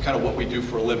doing it. It's kind of what we do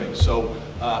for a living. So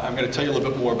I'm going to tell you a little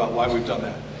bit more about why we've done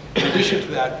that. In addition to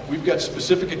that, we've got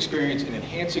specific experience in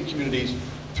enhancing communities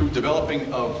through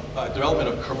development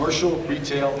of commercial,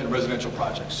 retail, and residential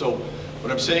projects. So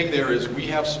what I'm saying there is we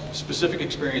have specific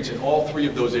experience in all three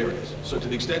of those areas. So to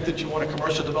the extent that you want a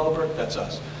commercial developer, that's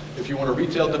us. If you want a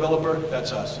retail developer,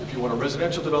 that's us. If you want a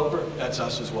residential developer, that's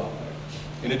us as well.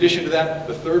 In addition to that,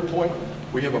 the third point,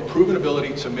 we have a proven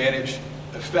ability to manage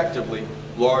effectively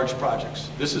large projects.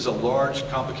 This is a large,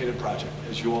 complicated project,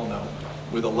 as you all know,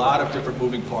 with a lot of different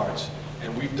moving parts.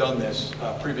 And we've done this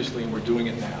previously, and we're doing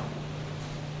it now.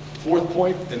 Fourth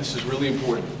point, and this is really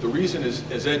important, the reason is,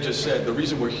 as Ed just said, the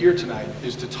reason we're here tonight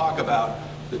is to talk about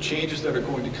the changes that are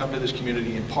going to come to this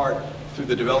community in part through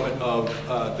the development of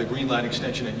the Green Line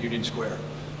extension at Union Square.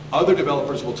 Other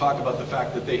developers will talk about the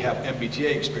fact that they have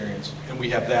MBTA experience, and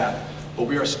we have that, but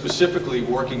we are specifically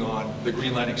working on the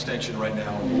Green Line extension right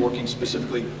now, and we're working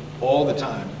specifically all the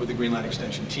time with the Green Line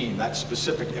extension team, that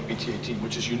specific MBTA team,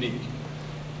 which is unique.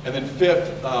 And then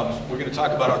fifth, we're going to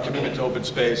talk about our commitment to open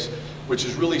space, which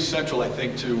is really central, I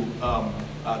think, to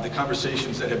the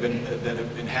conversations that have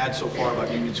been had so far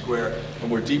about Union Square,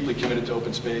 and we're deeply committed to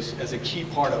open space as a key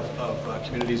part of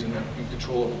communities in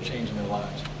control of change in their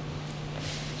lives.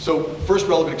 So first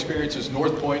relevant experience is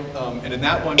North Point, and in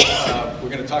that one, we're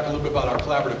going to talk a little bit about our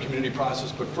collaborative community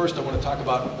process, but first I want to talk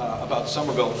about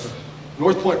Somerville.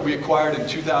 North Point we acquired in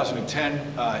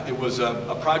 2010. It was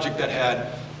a project that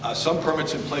had some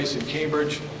permits in place in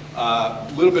Cambridge,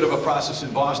 a little bit of a process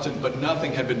in Boston, but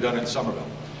nothing had been done in Somerville.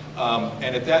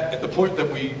 And at the point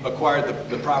that we acquired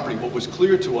the property, what was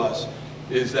clear to us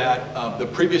is that the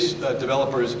previous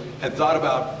developers had thought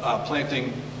about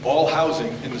planting all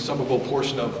housing in the Somerville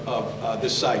portion of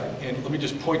this site. And let me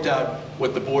just point out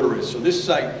what the border is. So this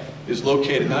site is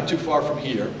located not too far from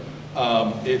here.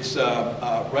 It's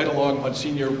right along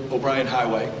Monsignor O'Brien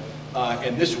Highway.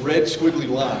 And this red squiggly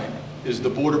line is the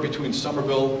border between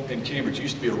Somerville and Cambridge. It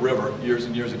used to be a river years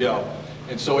and years ago.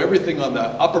 And so everything on the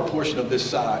upper portion of this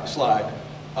slide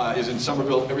is in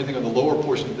Somerville. Everything on the lower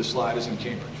portion of this slide is in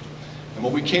Cambridge. And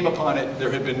when we came upon it,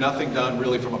 there had been nothing done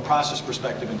really from a process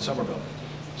perspective in Somerville.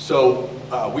 So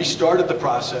we started the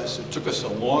process. It took us a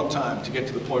long time to get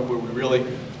to the point where we really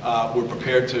were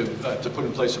prepared to put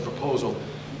in place a proposal.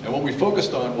 And what we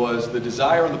focused on was the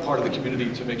desire on the part of the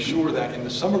community to make sure that in the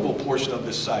Somerville portion of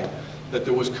this site, that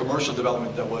there was commercial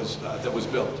development that was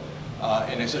built.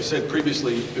 And as I said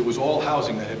previously, it was all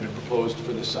housing that had been proposed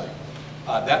for this site.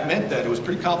 That meant that it was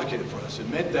pretty complicated for us. It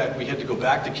meant that we had to go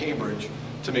back to Cambridge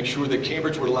to make sure that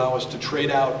Cambridge would allow us to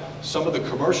trade out some of the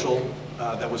commercial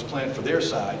that was planned for their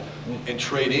side and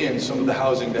trade in some of the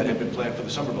housing that had been planned for the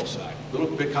Somerville side. A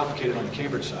little bit complicated on the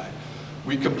Cambridge side.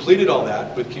 We completed all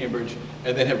that with Cambridge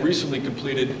and then have recently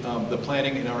completed the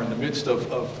planning and are in the midst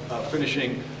of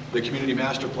finishing the community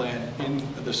master plan in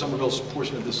the Somerville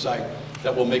portion of this site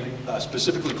that will make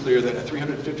specifically clear that a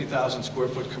 350,000 square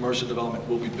foot commercial development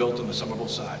will be built on the Somerville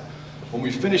side. When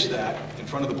we finished that in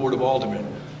front of the Board of Aldermen,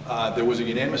 there was a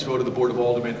unanimous vote of the Board of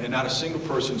Aldermen and not a single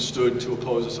person stood to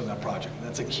oppose us on that project. And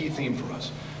that's a key theme for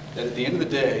us, that at the end of the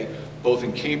day, both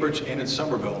in Cambridge and in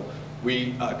Somerville,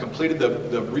 we completed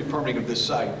the re-permitting of this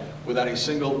site without a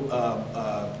single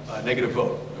negative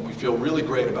vote. And we feel really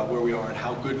great about where we are and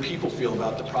how good people feel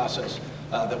about the process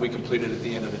that we completed at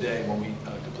the end of the day when we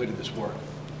completed this work.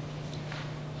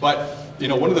 But you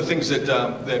know, one of the things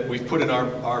that we've put in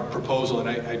our proposal,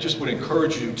 and I just would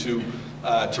encourage you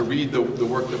to read the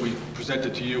work that we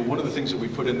presented to you. One of the things that we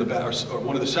put in the back, or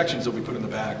one of the sections that we put in the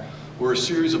back, were a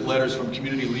series of letters from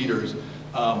community leaders.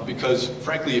 Because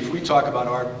frankly, if we talk about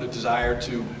our desire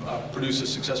to produce a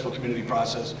successful community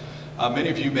process, many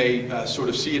of you may sort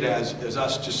of see it as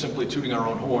us just simply tooting our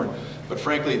own horn. But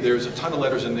frankly, there's a ton of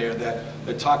letters in there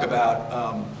that talk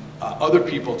about other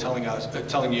people telling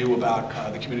you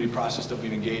about the community process that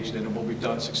we've engaged in and what we've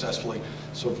done successfully.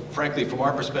 So frankly, from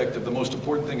our perspective, the most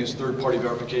important thing is third-party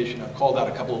verification. I've called out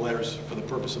a couple of letters for the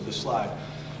purpose of this slide.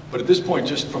 But at this point,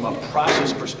 just from a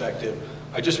process perspective,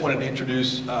 I just wanted to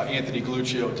introduce Anthony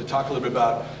Galuccio to talk a little bit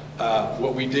about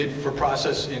what we did for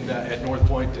process at North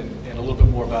Point and a little bit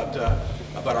more about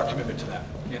our commitment to that.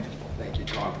 Anthony. Thank you,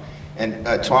 Tom. And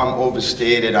Tom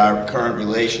overstated our current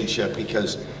relationship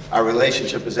because our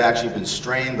relationship has actually been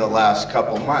strained the last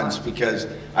couple months because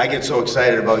I get so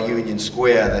excited about Union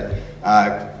Square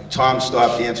that Tom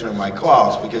stopped answering my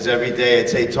calls because every day I'd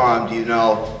say, Tom, do you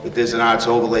know that there's an arts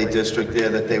overlay district there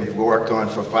that they've worked on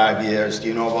for 5 years? Do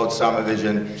you know about Summer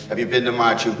Vision? Have you been to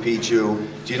Machu Picchu?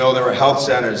 Do you know there are health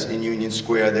centers in Union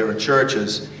Square? There are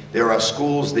churches. There are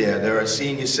schools there. There are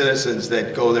senior citizens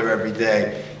that go there every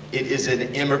day. It is an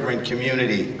immigrant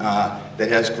community that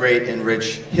has great and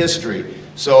rich history.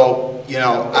 So, you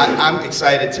know, I'm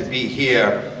excited to be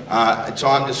here.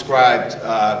 Tom described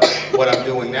what I'm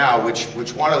doing now,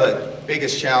 which one of the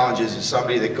biggest challenges is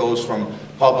somebody that goes from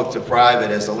public to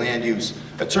private as a land use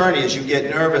attorney is you get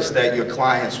nervous that your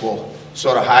clients will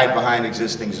sort of hide behind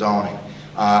existing zoning,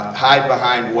 hide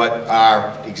behind what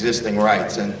are existing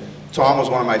rights. And Tom was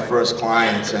one of my first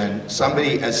clients, and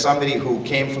as somebody who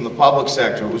came from the public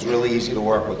sector, it was really easy to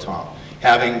work with Tom.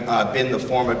 Having been the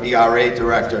former BRA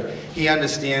director, he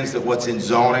understands that what's in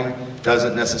zoning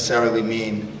doesn't necessarily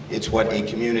mean it's what a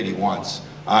community wants.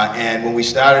 And when we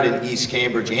started in East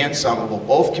Cambridge and Somerville,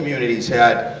 both communities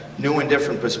had new and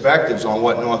different perspectives on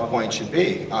what North Point should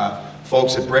be.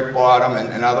 Folks at Brick Bottom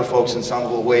and other folks in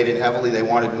Somerville weighed in heavily. They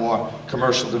wanted more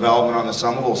commercial development on the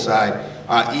Somerville side.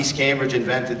 East Cambridge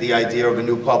invented the idea of a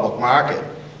new public market.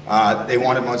 They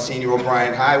wanted Monsignor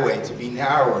O'Brien Highway to be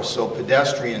narrower so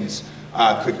pedestrians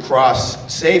could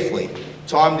cross safely.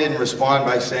 Tom didn't respond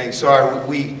by saying, sorry,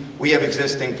 we have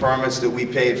existing permits that we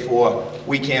paid for,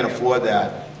 we can't afford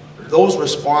that. Those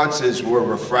responses were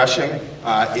refreshing.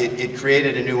 It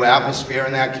created a new atmosphere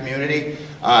in that community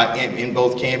in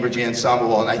both Cambridge and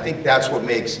Somerville, and I think that's what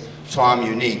makes Tom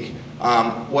unique.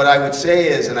 What I would say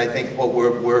is, and I think what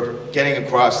we're getting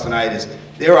across tonight is,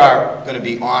 there are going to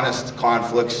be honest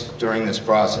conflicts during this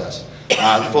process.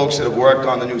 The folks that have worked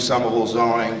on the new Somerville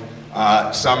zoning,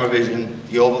 Summer Vision,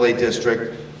 the overlay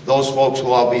district, those folks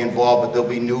will all be involved, but there'll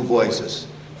be new voices.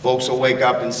 Folks will wake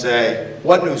up and say,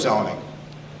 what new zoning?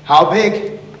 How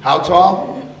big? How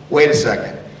tall? Wait a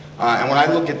second. And when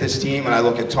I look at this team and I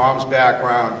look at Tom's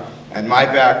background and my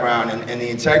background and the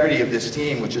integrity of this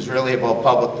team, which is really about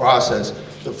public process,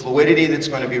 the fluidity that's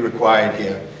going to be required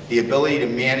here, the ability to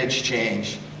manage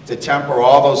change, to temper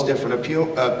all those different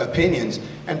opinions,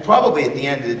 and probably at the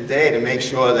end of the day to make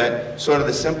sure that sort of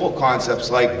the simple concepts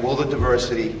like, will the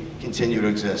diversity continue to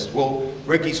exist? Will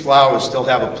Ricky's Flowers still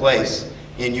have a place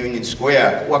in Union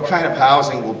Square? What kind of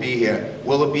housing will be here?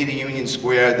 Will it be the Union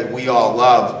Square that we all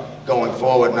love going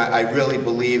forward? And I really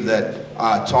believe that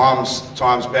Tom's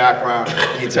background,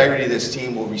 the integrity of this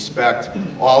team will respect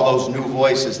all those new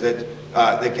voices that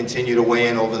continue to weigh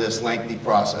in over this lengthy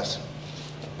process.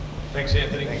 Thanks,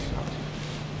 Anthony. Thanks.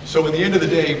 So in the end of the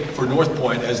day, for North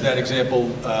Point, as that example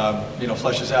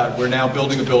fleshes out, we're now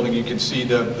building a building. You can see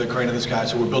the crane in the sky,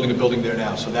 so we're building a building there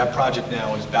now. So that project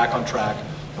now is back on track,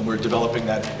 and we're developing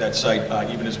that site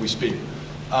even as we speak.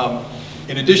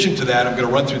 In addition to that, I'm going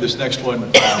to run through this next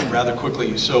one rather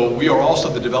quickly. So we are also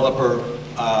the developer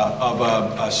of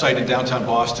a site in downtown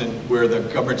Boston where the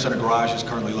Government Center Garage is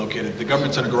currently located. The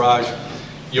Government Center Garage,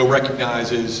 you'll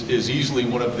recognize, is easily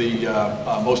one of the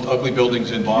most ugly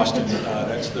buildings in Boston.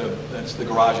 That's the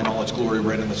garage in all its glory,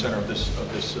 right in the center of this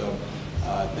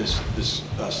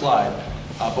slide.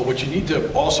 But what you need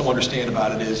to also understand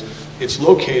about it is it's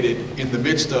located in the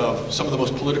midst of some of the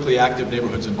most politically active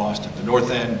neighborhoods in Boston. The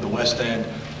North End, the West End,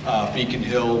 Beacon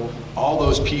Hill, all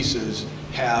those pieces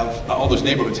have, all those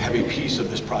neighborhoods have a piece of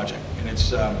this project. And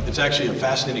it's actually a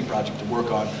fascinating project to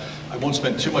work on. I won't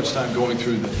spend too much time going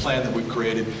through the plan that we've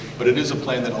created, but it is a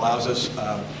plan that allows us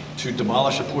to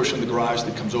demolish a portion of the garage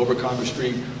that comes over Congress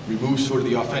Street, remove sort of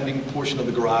the offending portion of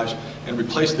the garage, and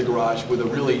replace the garage with a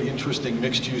really interesting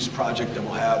mixed-use project that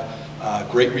will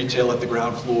have great retail at the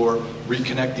ground floor,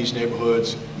 reconnect these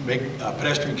neighborhoods, make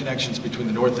pedestrian connections between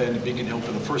the North End and Beacon Hill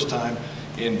for the first time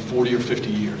in 40 or 50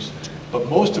 years. But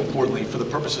most importantly, for the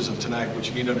purposes of tonight, which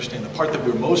you need to understand, the part that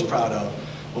we're most proud of,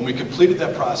 when we completed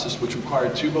that process, which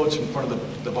required 2 votes in front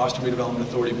of the Boston Redevelopment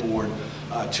Authority Board,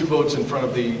 2 votes in front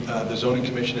of the Zoning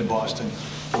Commission in Boston,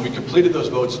 when we completed those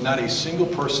votes, not a single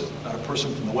person, not a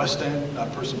person from the West End, not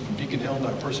a person from Beacon Hill,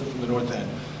 not a person from the North End,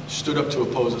 stood up to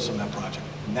oppose us on that project.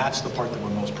 And that's the part that we're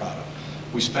most proud of.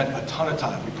 We spent a ton of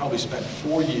time. We probably spent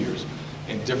 4 years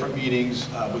in different meetings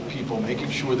with people, making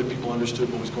sure that people understood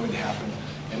what was going to happen,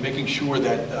 and making sure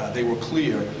that they were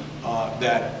clear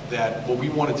that what we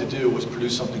wanted to do was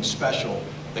produce something special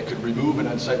that could remove an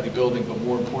unsightly building, but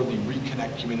more importantly,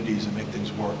 reconnect communities and make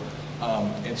things work.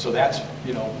 And so that's,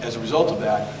 as a result of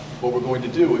that, what we're going to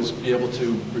do is be able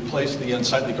to replace the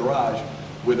unsightly garage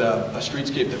with a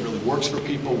streetscape that really works for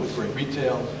people, with great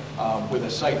retail, with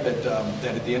a site that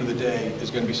at the end of the day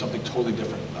is going to be something totally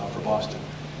different for Boston.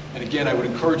 And again, I would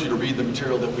encourage you to read the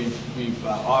material that we've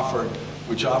offered,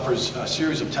 which offers a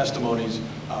series of testimonies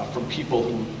from people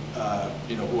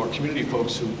who are community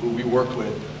folks who we worked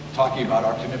with, talking about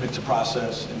our commitment to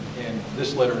process. And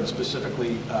this letter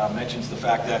specifically mentions the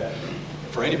fact that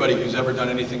for anybody who's ever done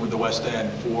anything with the West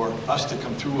End, for us to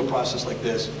come through a process like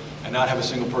this and not have a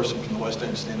single person from the West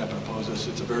End stand up and oppose us,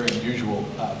 it's a very unusual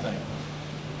thing.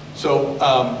 So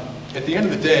at the end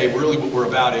of the day, really what we're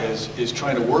about is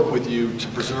trying to work with you to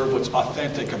preserve what's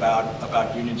authentic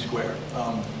about Union Square.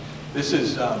 This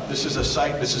is a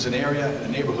site, this is an area, and a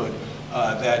neighborhood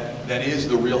that is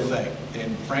the real thing.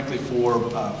 And frankly, for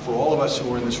all of us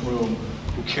who are in this room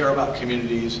who care about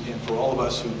communities, and for all of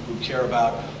us who care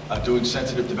about doing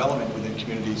sensitive development within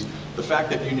communities, the fact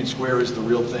that Union Square is the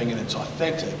real thing and it's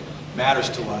authentic matters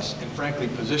to us, and frankly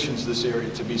positions this area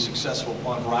to be successful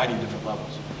on a variety of different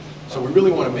levels. So we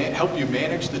really want to help you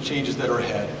manage the changes that are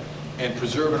ahead and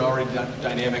preserve an already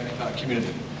dynamic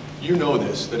community. You know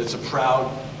this, that it's a proud,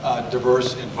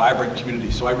 diverse, and vibrant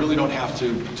community. So I really don't have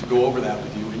to go over that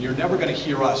with you. And you're never going to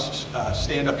hear us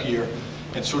stand up here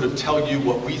and sort of tell you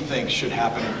what we think should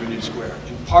happen at Union Square.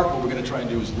 In part, what we're going to try and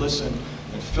do is listen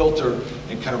and filter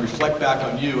and kind of reflect back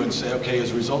on you and say, okay,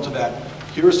 as a result of that,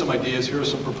 here are some ideas, here are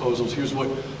some proposals, here's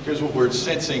what we're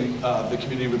sensing the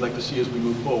community would like to see as we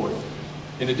move forward.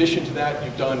 In addition to that,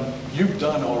 you've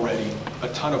done already a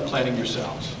ton of planning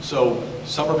yourselves. So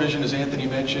summer vision, as Anthony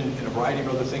mentioned, and a variety of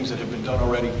other things that have been done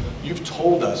already, you've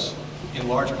told us in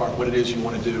large part what it is you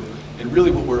want to do. And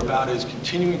really what we're about is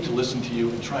continuing to listen to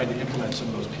you and trying to implement some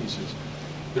of those pieces.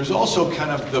 There's also kind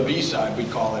of the B side, we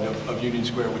call it, of Union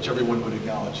Square, which everyone would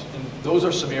acknowledge. And those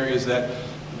are some areas that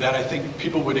I think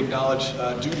people would acknowledge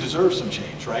do deserve some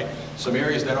change, right? Some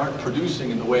areas that aren't producing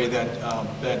in the way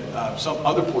that some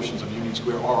other portions of Union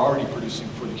Square are already producing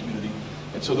for the community.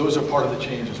 And so those are part of the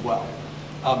change as well.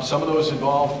 Some of those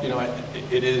involve,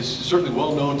 it is certainly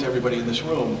well known to everybody in this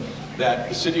room that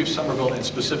the city of Somerville, and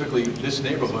specifically this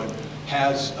neighborhood,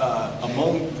 has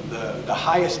among the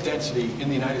highest density in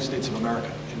the United States of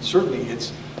America. And certainly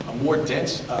it's a more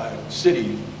dense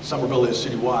city, Somerville is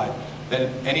citywide, than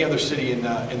any other city in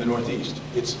the Northeast.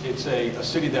 It's a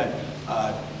city that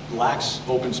lacks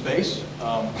open space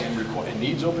and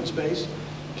needs open space.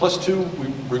 Plus two,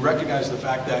 we recognize the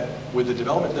fact that with the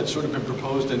development that's sort of been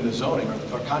proposed in the zoning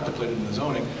or contemplated in the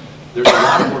zoning, there's a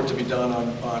lot of work to be done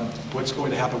on what's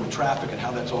going to happen with traffic and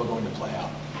how that's all going to play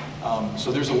out.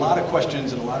 So there's a lot of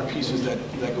questions and a lot of pieces that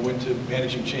go into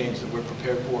managing change that we're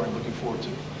prepared for and looking forward to.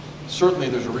 Certainly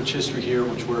there's a rich history here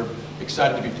which we're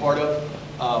excited to be part of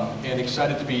and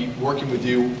excited to be working with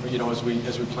you, as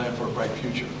we plan for a bright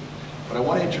future. But I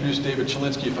want to introduce David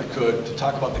Chalinsky, if I could, to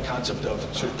talk about the concept of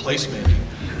sort of placemaking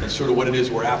and sort of what it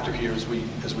is we're after here as we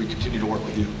continue to work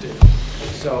with you, David.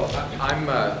 So I'm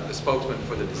the spokesman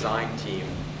for the design team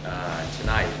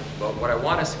tonight. But what I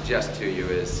want to suggest to you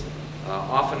is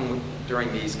often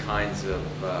during these kinds of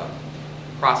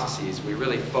processes, we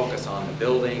really focus on the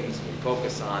buildings, we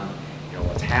focus on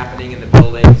what's happening in the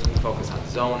buildings, we focus on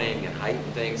zoning and height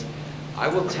and things. I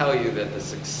will tell you that the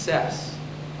success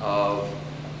of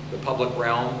the public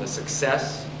realm, the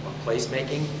success of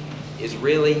placemaking is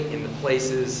really in the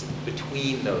places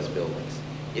between those buildings.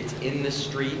 It's in the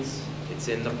streets, it's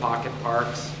in the pocket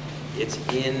parks, it's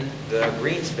in the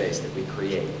green space that we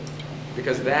create,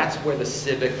 because that's where the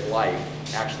civic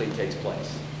life actually takes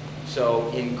place. So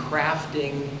in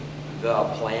crafting the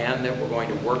plan that we're going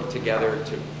to work together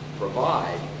to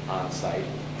provide on site,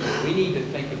 we need to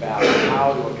think about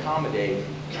how to accommodate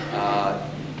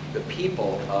the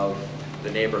people of the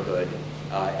neighborhood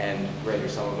and Greater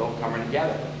Somerville coming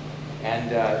together.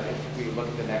 And if we look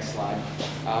at the next slide,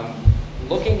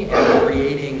 looking at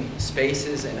creating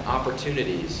spaces and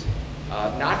opportunities,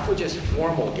 not for just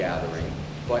formal gathering,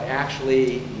 but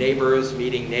actually neighbors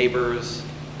meeting neighbors,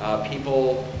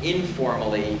 people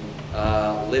informally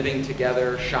living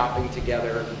together, shopping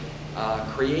together,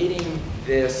 creating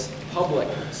this public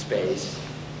space,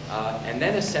 and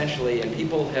then essentially, and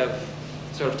people have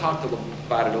sort of talked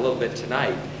about it a little bit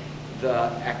tonight, the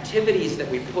activities that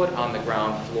we put on the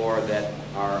ground floor that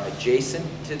are adjacent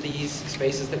to these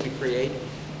spaces that we create,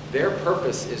 their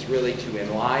purpose is really to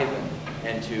enliven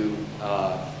and to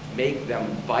make them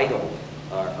vital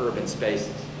urban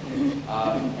spaces.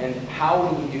 And how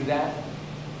do we do that?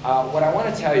 What I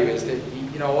want to tell you is that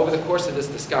over the course of this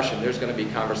discussion, there's going to be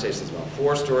conversations about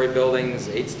 4-story buildings,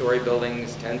 8-story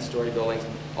buildings, 10-story buildings.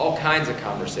 All kinds of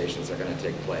conversations are going to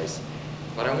take place.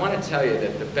 But I want to tell you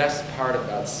that the best part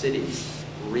about cities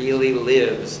really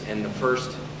lives in the first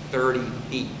 30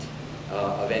 feet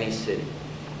of any city.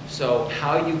 So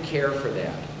how you care for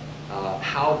that,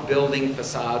 how building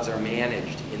facades are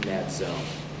managed in that zone,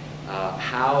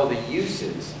 how the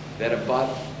uses that abut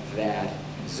that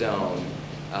zone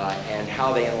and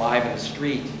how they enliven the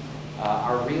street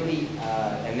are really,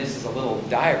 and this is a little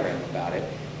diagram about it,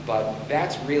 but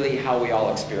that's really how we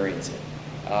all experience it.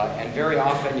 And very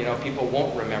often, people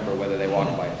won't remember whether they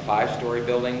walk by a 5-story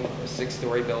building or a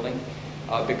 6-story building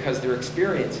because their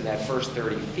experience in that first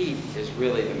 30 feet is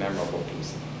really the memorable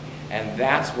piece. And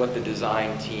that's what the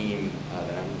design team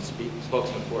that I'm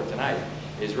spokesman for tonight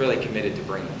is really committed to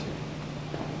bringing to.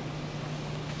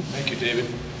 Thank you,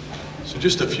 David. So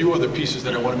just a few other pieces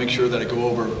that I want to make sure that I go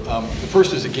over. The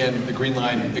first is, again, the Green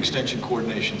Line extension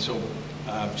coordination. So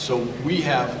we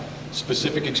have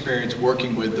specific experience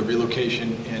working with the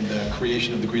relocation and the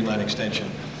creation of the Green Line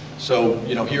extension. So,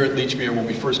 here at Leechmere, when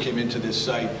we first came into this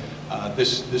site,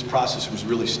 this process was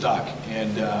really stuck,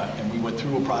 and we went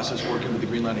through a process working with the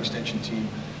Green Line extension team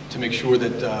to make sure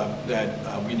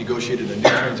that we negotiated a new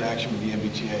transaction with the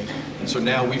MBTA. And so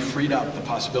now we've freed up the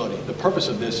possibility. The purpose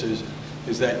of this is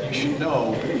that you should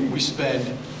know we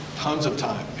spend tons of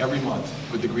time every month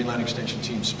with the Green Line extension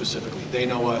team specifically. They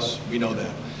know us, we know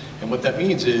them. And what that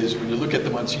means is, when you look at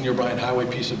the Monsignor Bryant Highway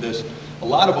piece of this, a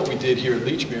lot of what we did here at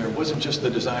Leechmere wasn't just the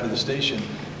design of the station,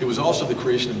 it was also the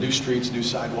creation of new streets, new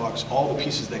sidewalks, all the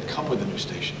pieces that come with the new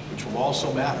station, which will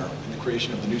also matter in the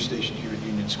creation of the new station here at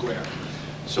Union Square.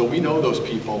 So we know those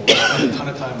people, we spend a ton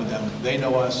of time with them, they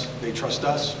know us, they trust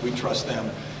us, we trust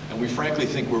them, and we frankly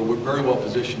think we're very well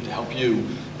positioned to help you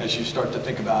as you start to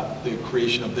think about the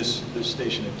creation of this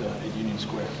station at Union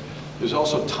Square. There's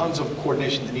also tons of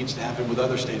coordination that needs to happen with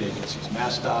other state agencies,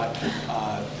 MassDOT,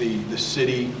 the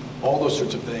city, all those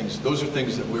sorts of things. Those are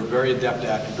things that we're very adept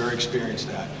at and very experienced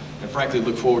at, and frankly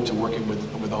look forward to working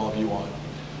with all of you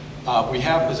on. We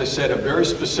have, as I said, a very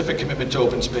specific commitment to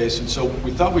open space, and so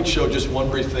we thought we'd show just one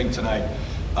brief thing tonight.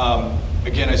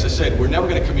 Again, as I said, we're never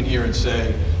going to come in here and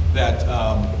say that,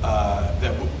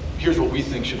 here's what we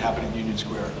think should happen in Union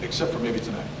Square, except for maybe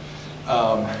tonight.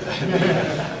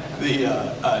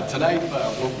 Tonight,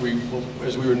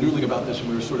 as we were noodling about this and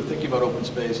we were sort of thinking about open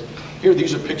space,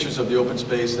 these are pictures of the open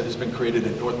space that has been created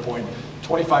at North Point.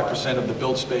 25% of the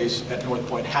built space at North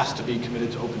Point has to be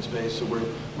committed to open space, so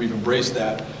we've embraced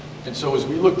that. And so as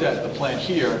we looked at the plan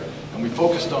here, and we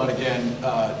focused on, again,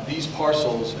 these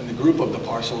parcels and the group of the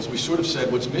parcels, we sort of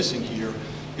said what's missing here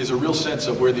is a real sense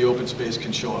of where the open space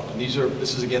can show up. And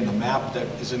this is, again, the map that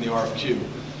is in the RFQ.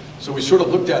 So we sort of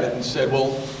looked at it and said,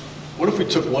 well, what if we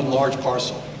took one large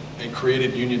parcel and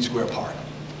created Union Square Park?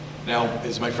 Now,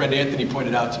 as my friend Anthony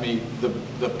pointed out to me,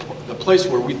 the place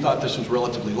where we thought this was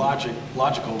relatively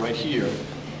logical right here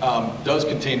does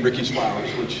contain Ricky's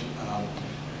Flowers, which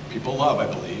people love, I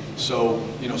believe. So,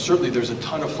 certainly there's a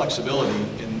ton of flexibility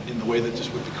in the way that this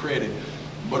would be created.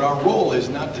 But our role is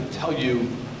not to tell you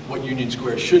what Union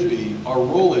Square should be. Our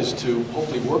role is to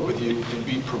hopefully work with you and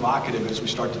be provocative as we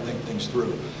start to think things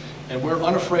through. And we're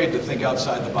unafraid to think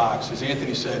outside the box. As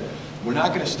Anthony said, we're not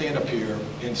going to stand up here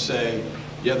and say,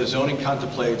 yeah, the zoning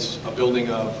contemplates a building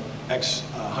of X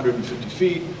 150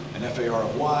 feet, an FAR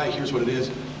of Y, here's what it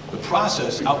is. The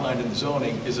process outlined in the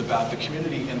zoning is about the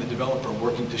community and the developer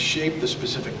working to shape the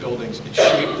specific buildings and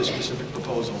shape the specific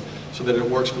proposal so that it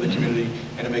works for the community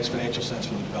and it makes financial sense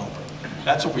for the developer.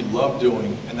 That's what we love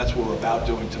doing, and that's what we're about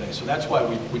doing today. So that's why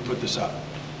we put this up.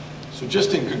 So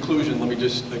just in conclusion, let me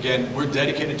just, again, we're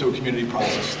dedicated to a community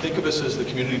process. Think of us as the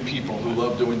community people who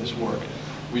love doing this work.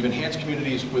 We've enhanced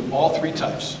communities with all three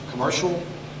types, commercial,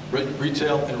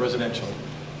 retail, and residential.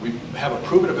 We have a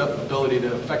proven ability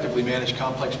to effectively manage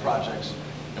complex projects,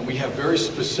 and we have very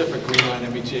specific Green Line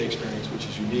MBTA experience, which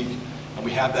is unique, and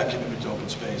we have that commitment to open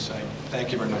space. I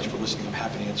thank you very much for listening. I'm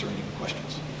happy to answer any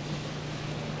questions.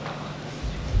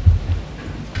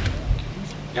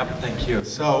 Yep, thank you.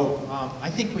 So I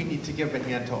think we need to give a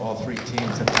hand to all three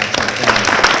teams if that's okay.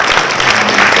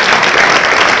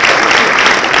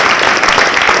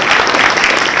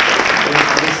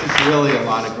 This is really a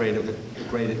lot of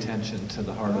great attention to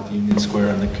the heart of Union Square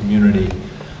and the community.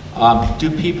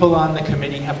 Do people on the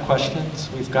committee have questions?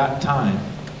 We've got time.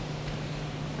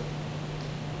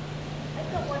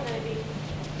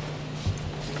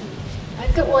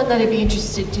 I've got one that I'd be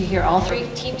interested to hear all three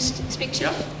teams speak to.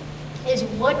 Yep. Is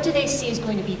what do they see is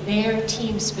going to be their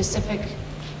team-specific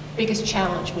biggest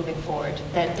challenge moving forward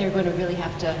that they're going to really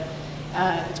have to,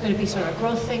 it's going to be sort of a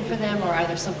growth thing for them, or are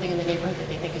there something in the neighborhood that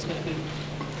they think is going to be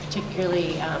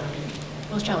particularly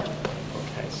most challenging?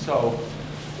 Okay, so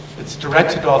it's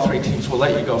directed to all three teams. We'll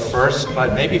let you go first,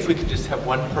 but maybe if we could just have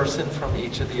one person from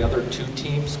each of the other two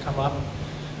teams come up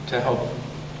to help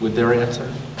with their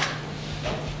answer.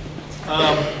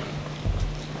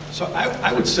 So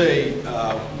I would say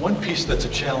one piece that's a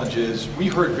challenge is we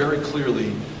heard very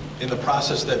clearly in the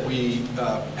process that we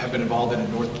have been involved in at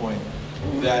North Point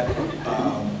that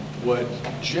what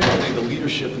generally the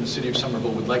leadership in the city of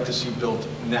Somerville would like to see built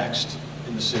next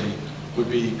in the city would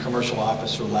be commercial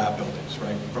office or lab buildings,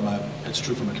 right? It's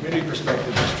true from a community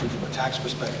perspective, it's true from a tax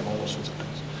perspective, all those sorts of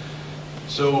things.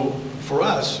 So for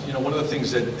us, one of the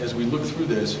things that as we look through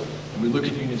this and we look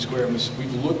at Union Square, and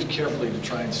we've looked carefully to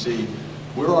try and see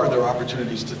where are there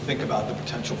opportunities to think about the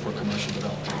potential for commercial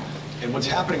development. And what's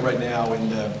happening right now in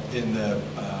the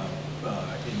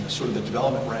sort of the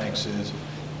development ranks is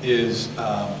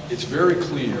it's very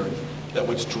clear that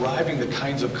what's driving the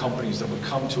kinds of companies that would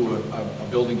come to a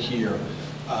building here,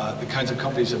 the kinds of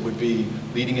companies that would be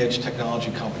leading edge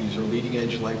technology companies or leading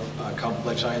edge life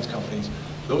science companies,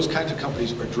 those kinds of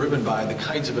companies are driven by the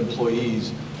kinds of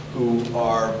employees who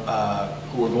are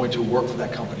going to work for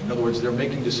that company. In other words, they're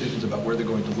making decisions about where they're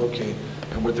going to locate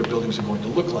and what their buildings are going to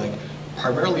look like,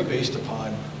 primarily based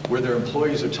upon where their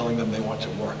employees are telling them they want to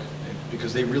work,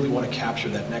 because they really want to capture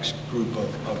that next group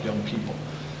of young people.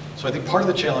 So I think part of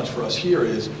the challenge for us here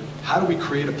is how do we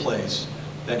create a place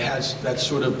that has that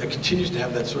sort of, that continues to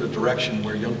have that sort of direction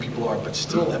where young people are, but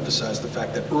still emphasize the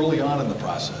fact that early on in the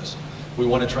process, we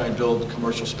want to try and build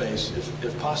commercial space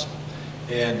if possible.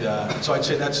 And so I'd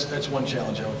say that's one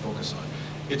challenge I would focus on.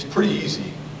 It's pretty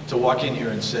easy to walk in here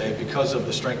and say, because of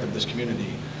the strength of this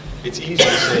community, it's easy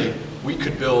to say we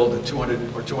could build a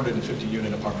 200 or 250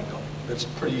 unit apartment building. That's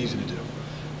pretty easy to do.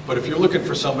 But if you're looking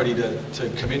for somebody to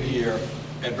come in here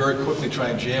and very quickly try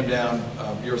and jam down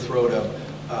your throat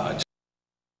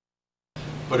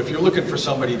but if you're looking for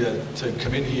somebody to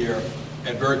come in here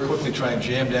and very quickly try and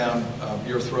jam down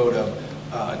your throat of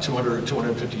a 200 or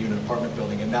 250 unit apartment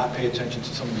building and not pay attention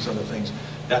to some of these other things,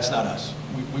 that's not us.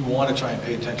 We want to try and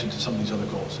pay attention to some of these other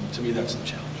goals, and to me that's the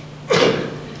challenge.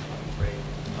 Great.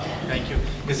 Thank you.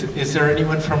 Is there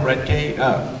anyone from Redgate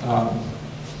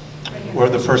or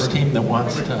the first team that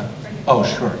wants to? Oh,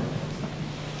 sure.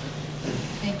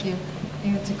 Thank you. I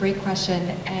think it's a great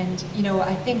question, and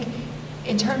I think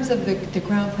in terms of the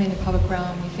ground plan, the public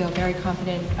realm, we feel very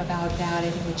confident about that. I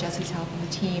think with Jesse's help and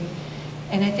the team.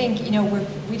 And I think,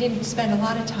 we didn't spend a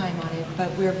lot of time on it,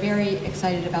 but we're very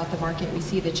excited about the market. We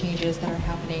see the changes that are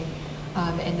happening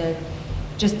and the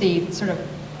sort of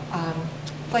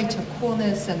flight to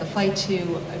coolness and the flight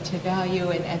to value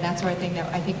and that sort of thing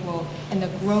that I think and the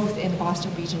growth in the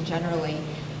Boston region generally,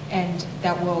 and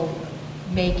that will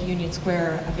make Union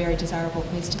Square a very desirable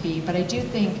place to be. But I do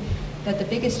think that the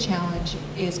biggest challenge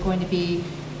is going to be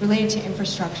related to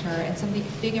infrastructure and some of the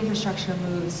big infrastructure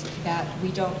moves that we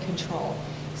don't control.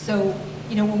 So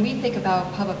when we think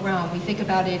about public realm, we think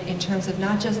about it in terms of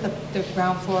not just the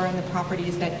ground floor and the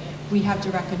properties that we have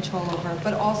direct control over,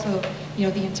 but also,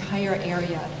 the entire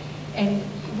area. And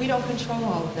we don't control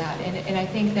all of that. And I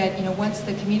think that, once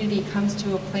the community comes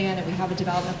to a plan and we have a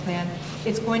development plan,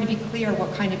 it's going to be clear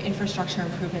what kind of infrastructure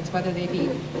improvements, whether they be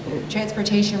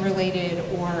transportation related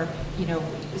or,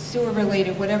 sewer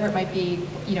related, whatever it might be,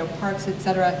 parks, et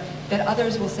cetera, that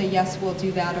others will say, yes, we'll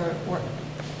do that,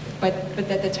 but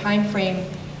that the time frame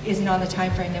isn't on the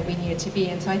time frame that we need it to be.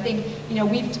 And so I think,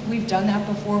 we've done that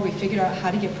before. We figured out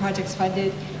how to get projects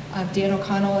funded. Dan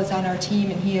O'Connell is on our team,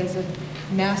 and he is a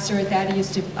master at that. He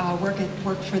used to work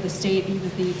for the state. He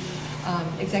was the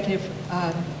executive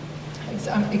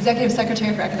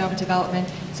secretary for economic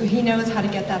development, so he knows how to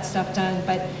get that stuff done.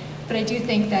 But I do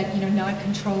think that not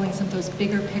controlling some of those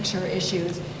bigger picture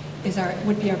issues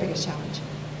would be our biggest challenge.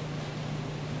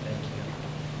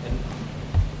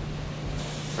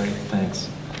 Great, thanks.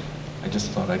 I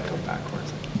just thought I'd go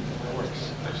backwards. That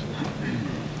works.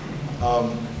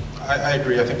 I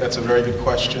agree. I think that's a very good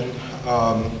question.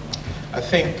 I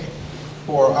think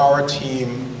for our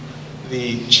team,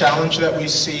 the challenge that we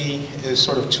see is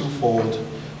sort of twofold.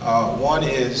 One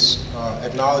is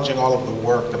acknowledging all of the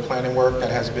work, the planning work that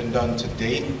has been done to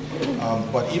date.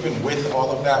 But even with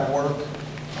all of that work,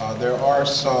 there are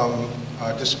some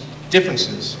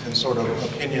differences in sort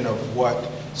of opinion of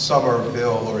what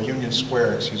Somerville, or Union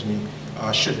Square, excuse me,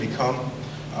 should become.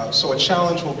 So a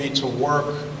challenge will be to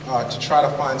work to try to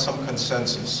find some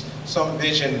consensus, some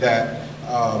vision that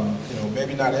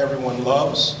maybe not everyone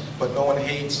loves, but no one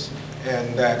hates,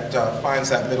 and that finds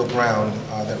that middle ground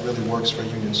that really works for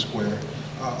Union Square.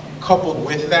 Coupled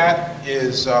with that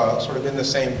is sort of in the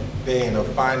same vein of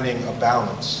finding a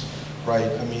balance, right?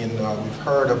 I mean, we've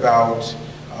heard about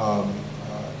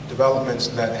developments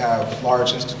that have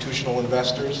large institutional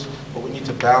investors, but we need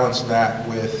to balance that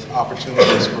with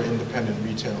opportunities for independent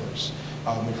retailers.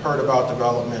 We've heard about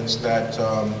developments that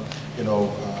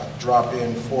drop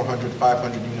in 400,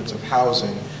 500 units of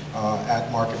housing at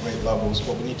market rate levels,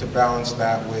 but we need to balance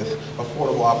that with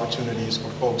affordable opportunities for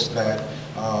folks that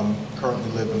currently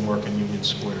live and work in Union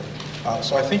Square.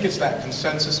 So I think it's that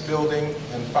consensus building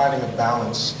and finding a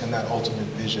balance in that ultimate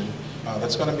vision.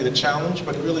 That's going to be the challenge,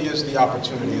 but it really is the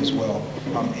opportunity as well.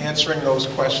 Answering those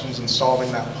questions and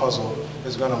solving that puzzle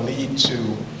is going to lead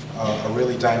to a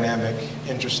really dynamic,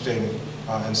 interesting,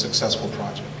 and successful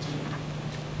project.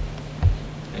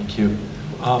 Thank you.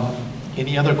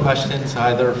 Any other questions,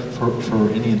 either for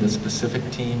any of the specific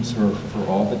teams or for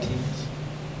all the teams?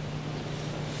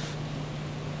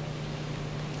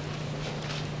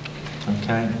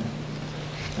 Okay.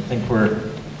 I think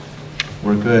we're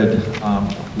good.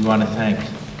 We want to thank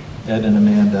Ed and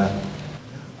Amanda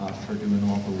for doing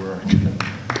all the work.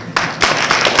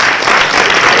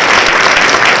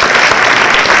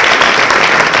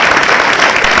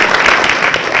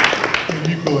 And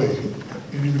equally,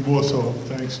 and even more so,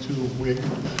 thanks to Wick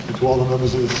and to all the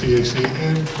members of the CAC,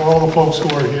 and for all the folks who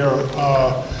are here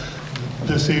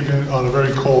this evening on a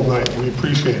very cold night. We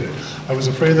appreciate it. I was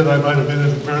afraid that I might have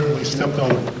inadvertently stepped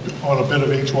on a bit of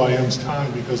HYM's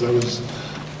time because I was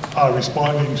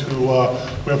responding to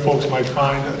where folks might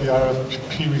find the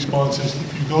RFP responses.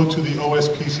 If you go to the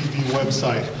OSPCD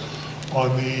website,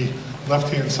 on the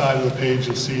left-hand side of the page,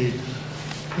 you'll see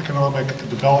economic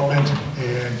development,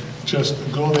 and just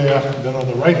go there. And then on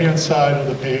the right-hand side of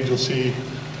the page, you'll see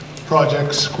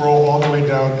projects. Scroll all the way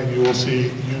down, and you will see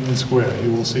Union Square.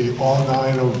 You will see all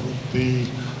 9 of the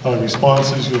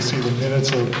responses. You'll see the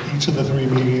minutes of each of the 3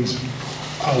 meetings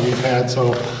we've had.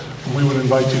 So we would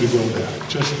invite you to go there.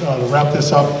 Just to wrap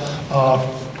this up,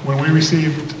 when we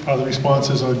received the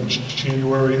responses on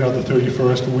January the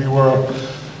 31st, we were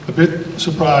a bit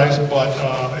surprised, but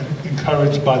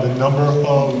encouraged by the number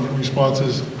of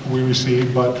responses we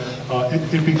received. But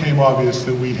it became obvious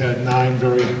that we had 9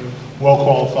 very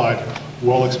well-qualified,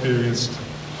 well-experienced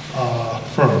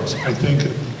firms. I think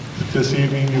this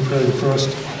evening you've heard the first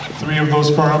 3 of those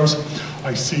firms.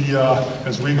 I see,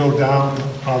 as we go down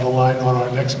the line on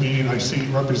our next meeting, I see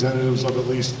representatives of at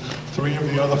least 3 of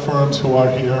the other firms who are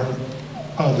here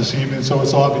this evening. So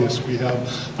it's obvious we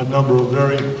have a number of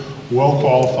very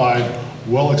well-qualified,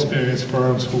 well-experienced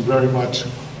firms who very much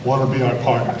want to be our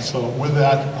partners. So with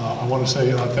that, I want to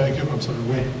say thank you. I'm sorry,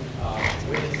 wait.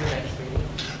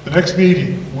 The next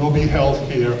meeting will be held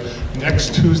here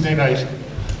next Tuesday night,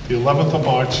 the 11th of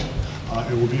March.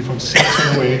 It will be from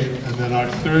 6 to 8, and then our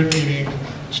 3rd meeting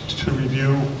to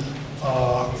review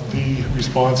the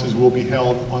responses will be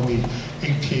held on the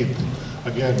 18th.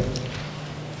 Again,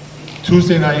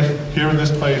 Tuesday night here in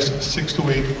this place, 6 to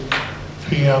 8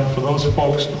 p.m. For those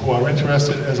folks who are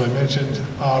interested, as I mentioned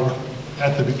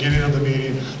at the beginning of the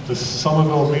meeting, the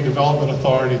Somerville Redevelopment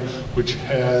Authority, which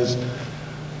has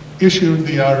issued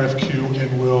the RFQ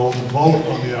and will vote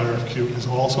on the RFQ, is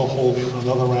also holding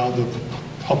another round of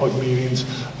public meetings,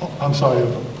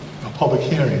 public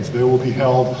hearings. They will be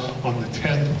held on the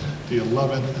 10th, the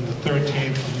 11th, and the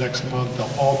 13th of next month.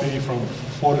 They'll all be from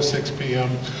 4 to 6 p.m.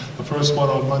 The first one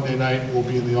on Monday night will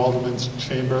be in the Alderman's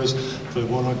Chambers. The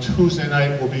one on Tuesday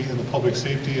night will be in the Public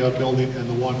Safety Building, and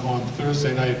the one on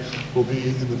Thursday night will be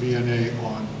in the VNA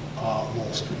on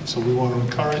Wall Street. So we want to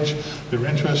encourage their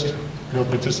interest, your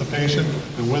participation,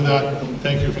 and with that,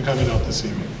 thank you for coming out this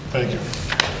evening. Thank you.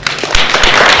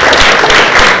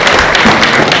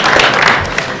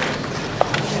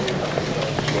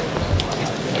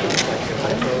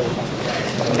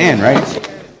 And right?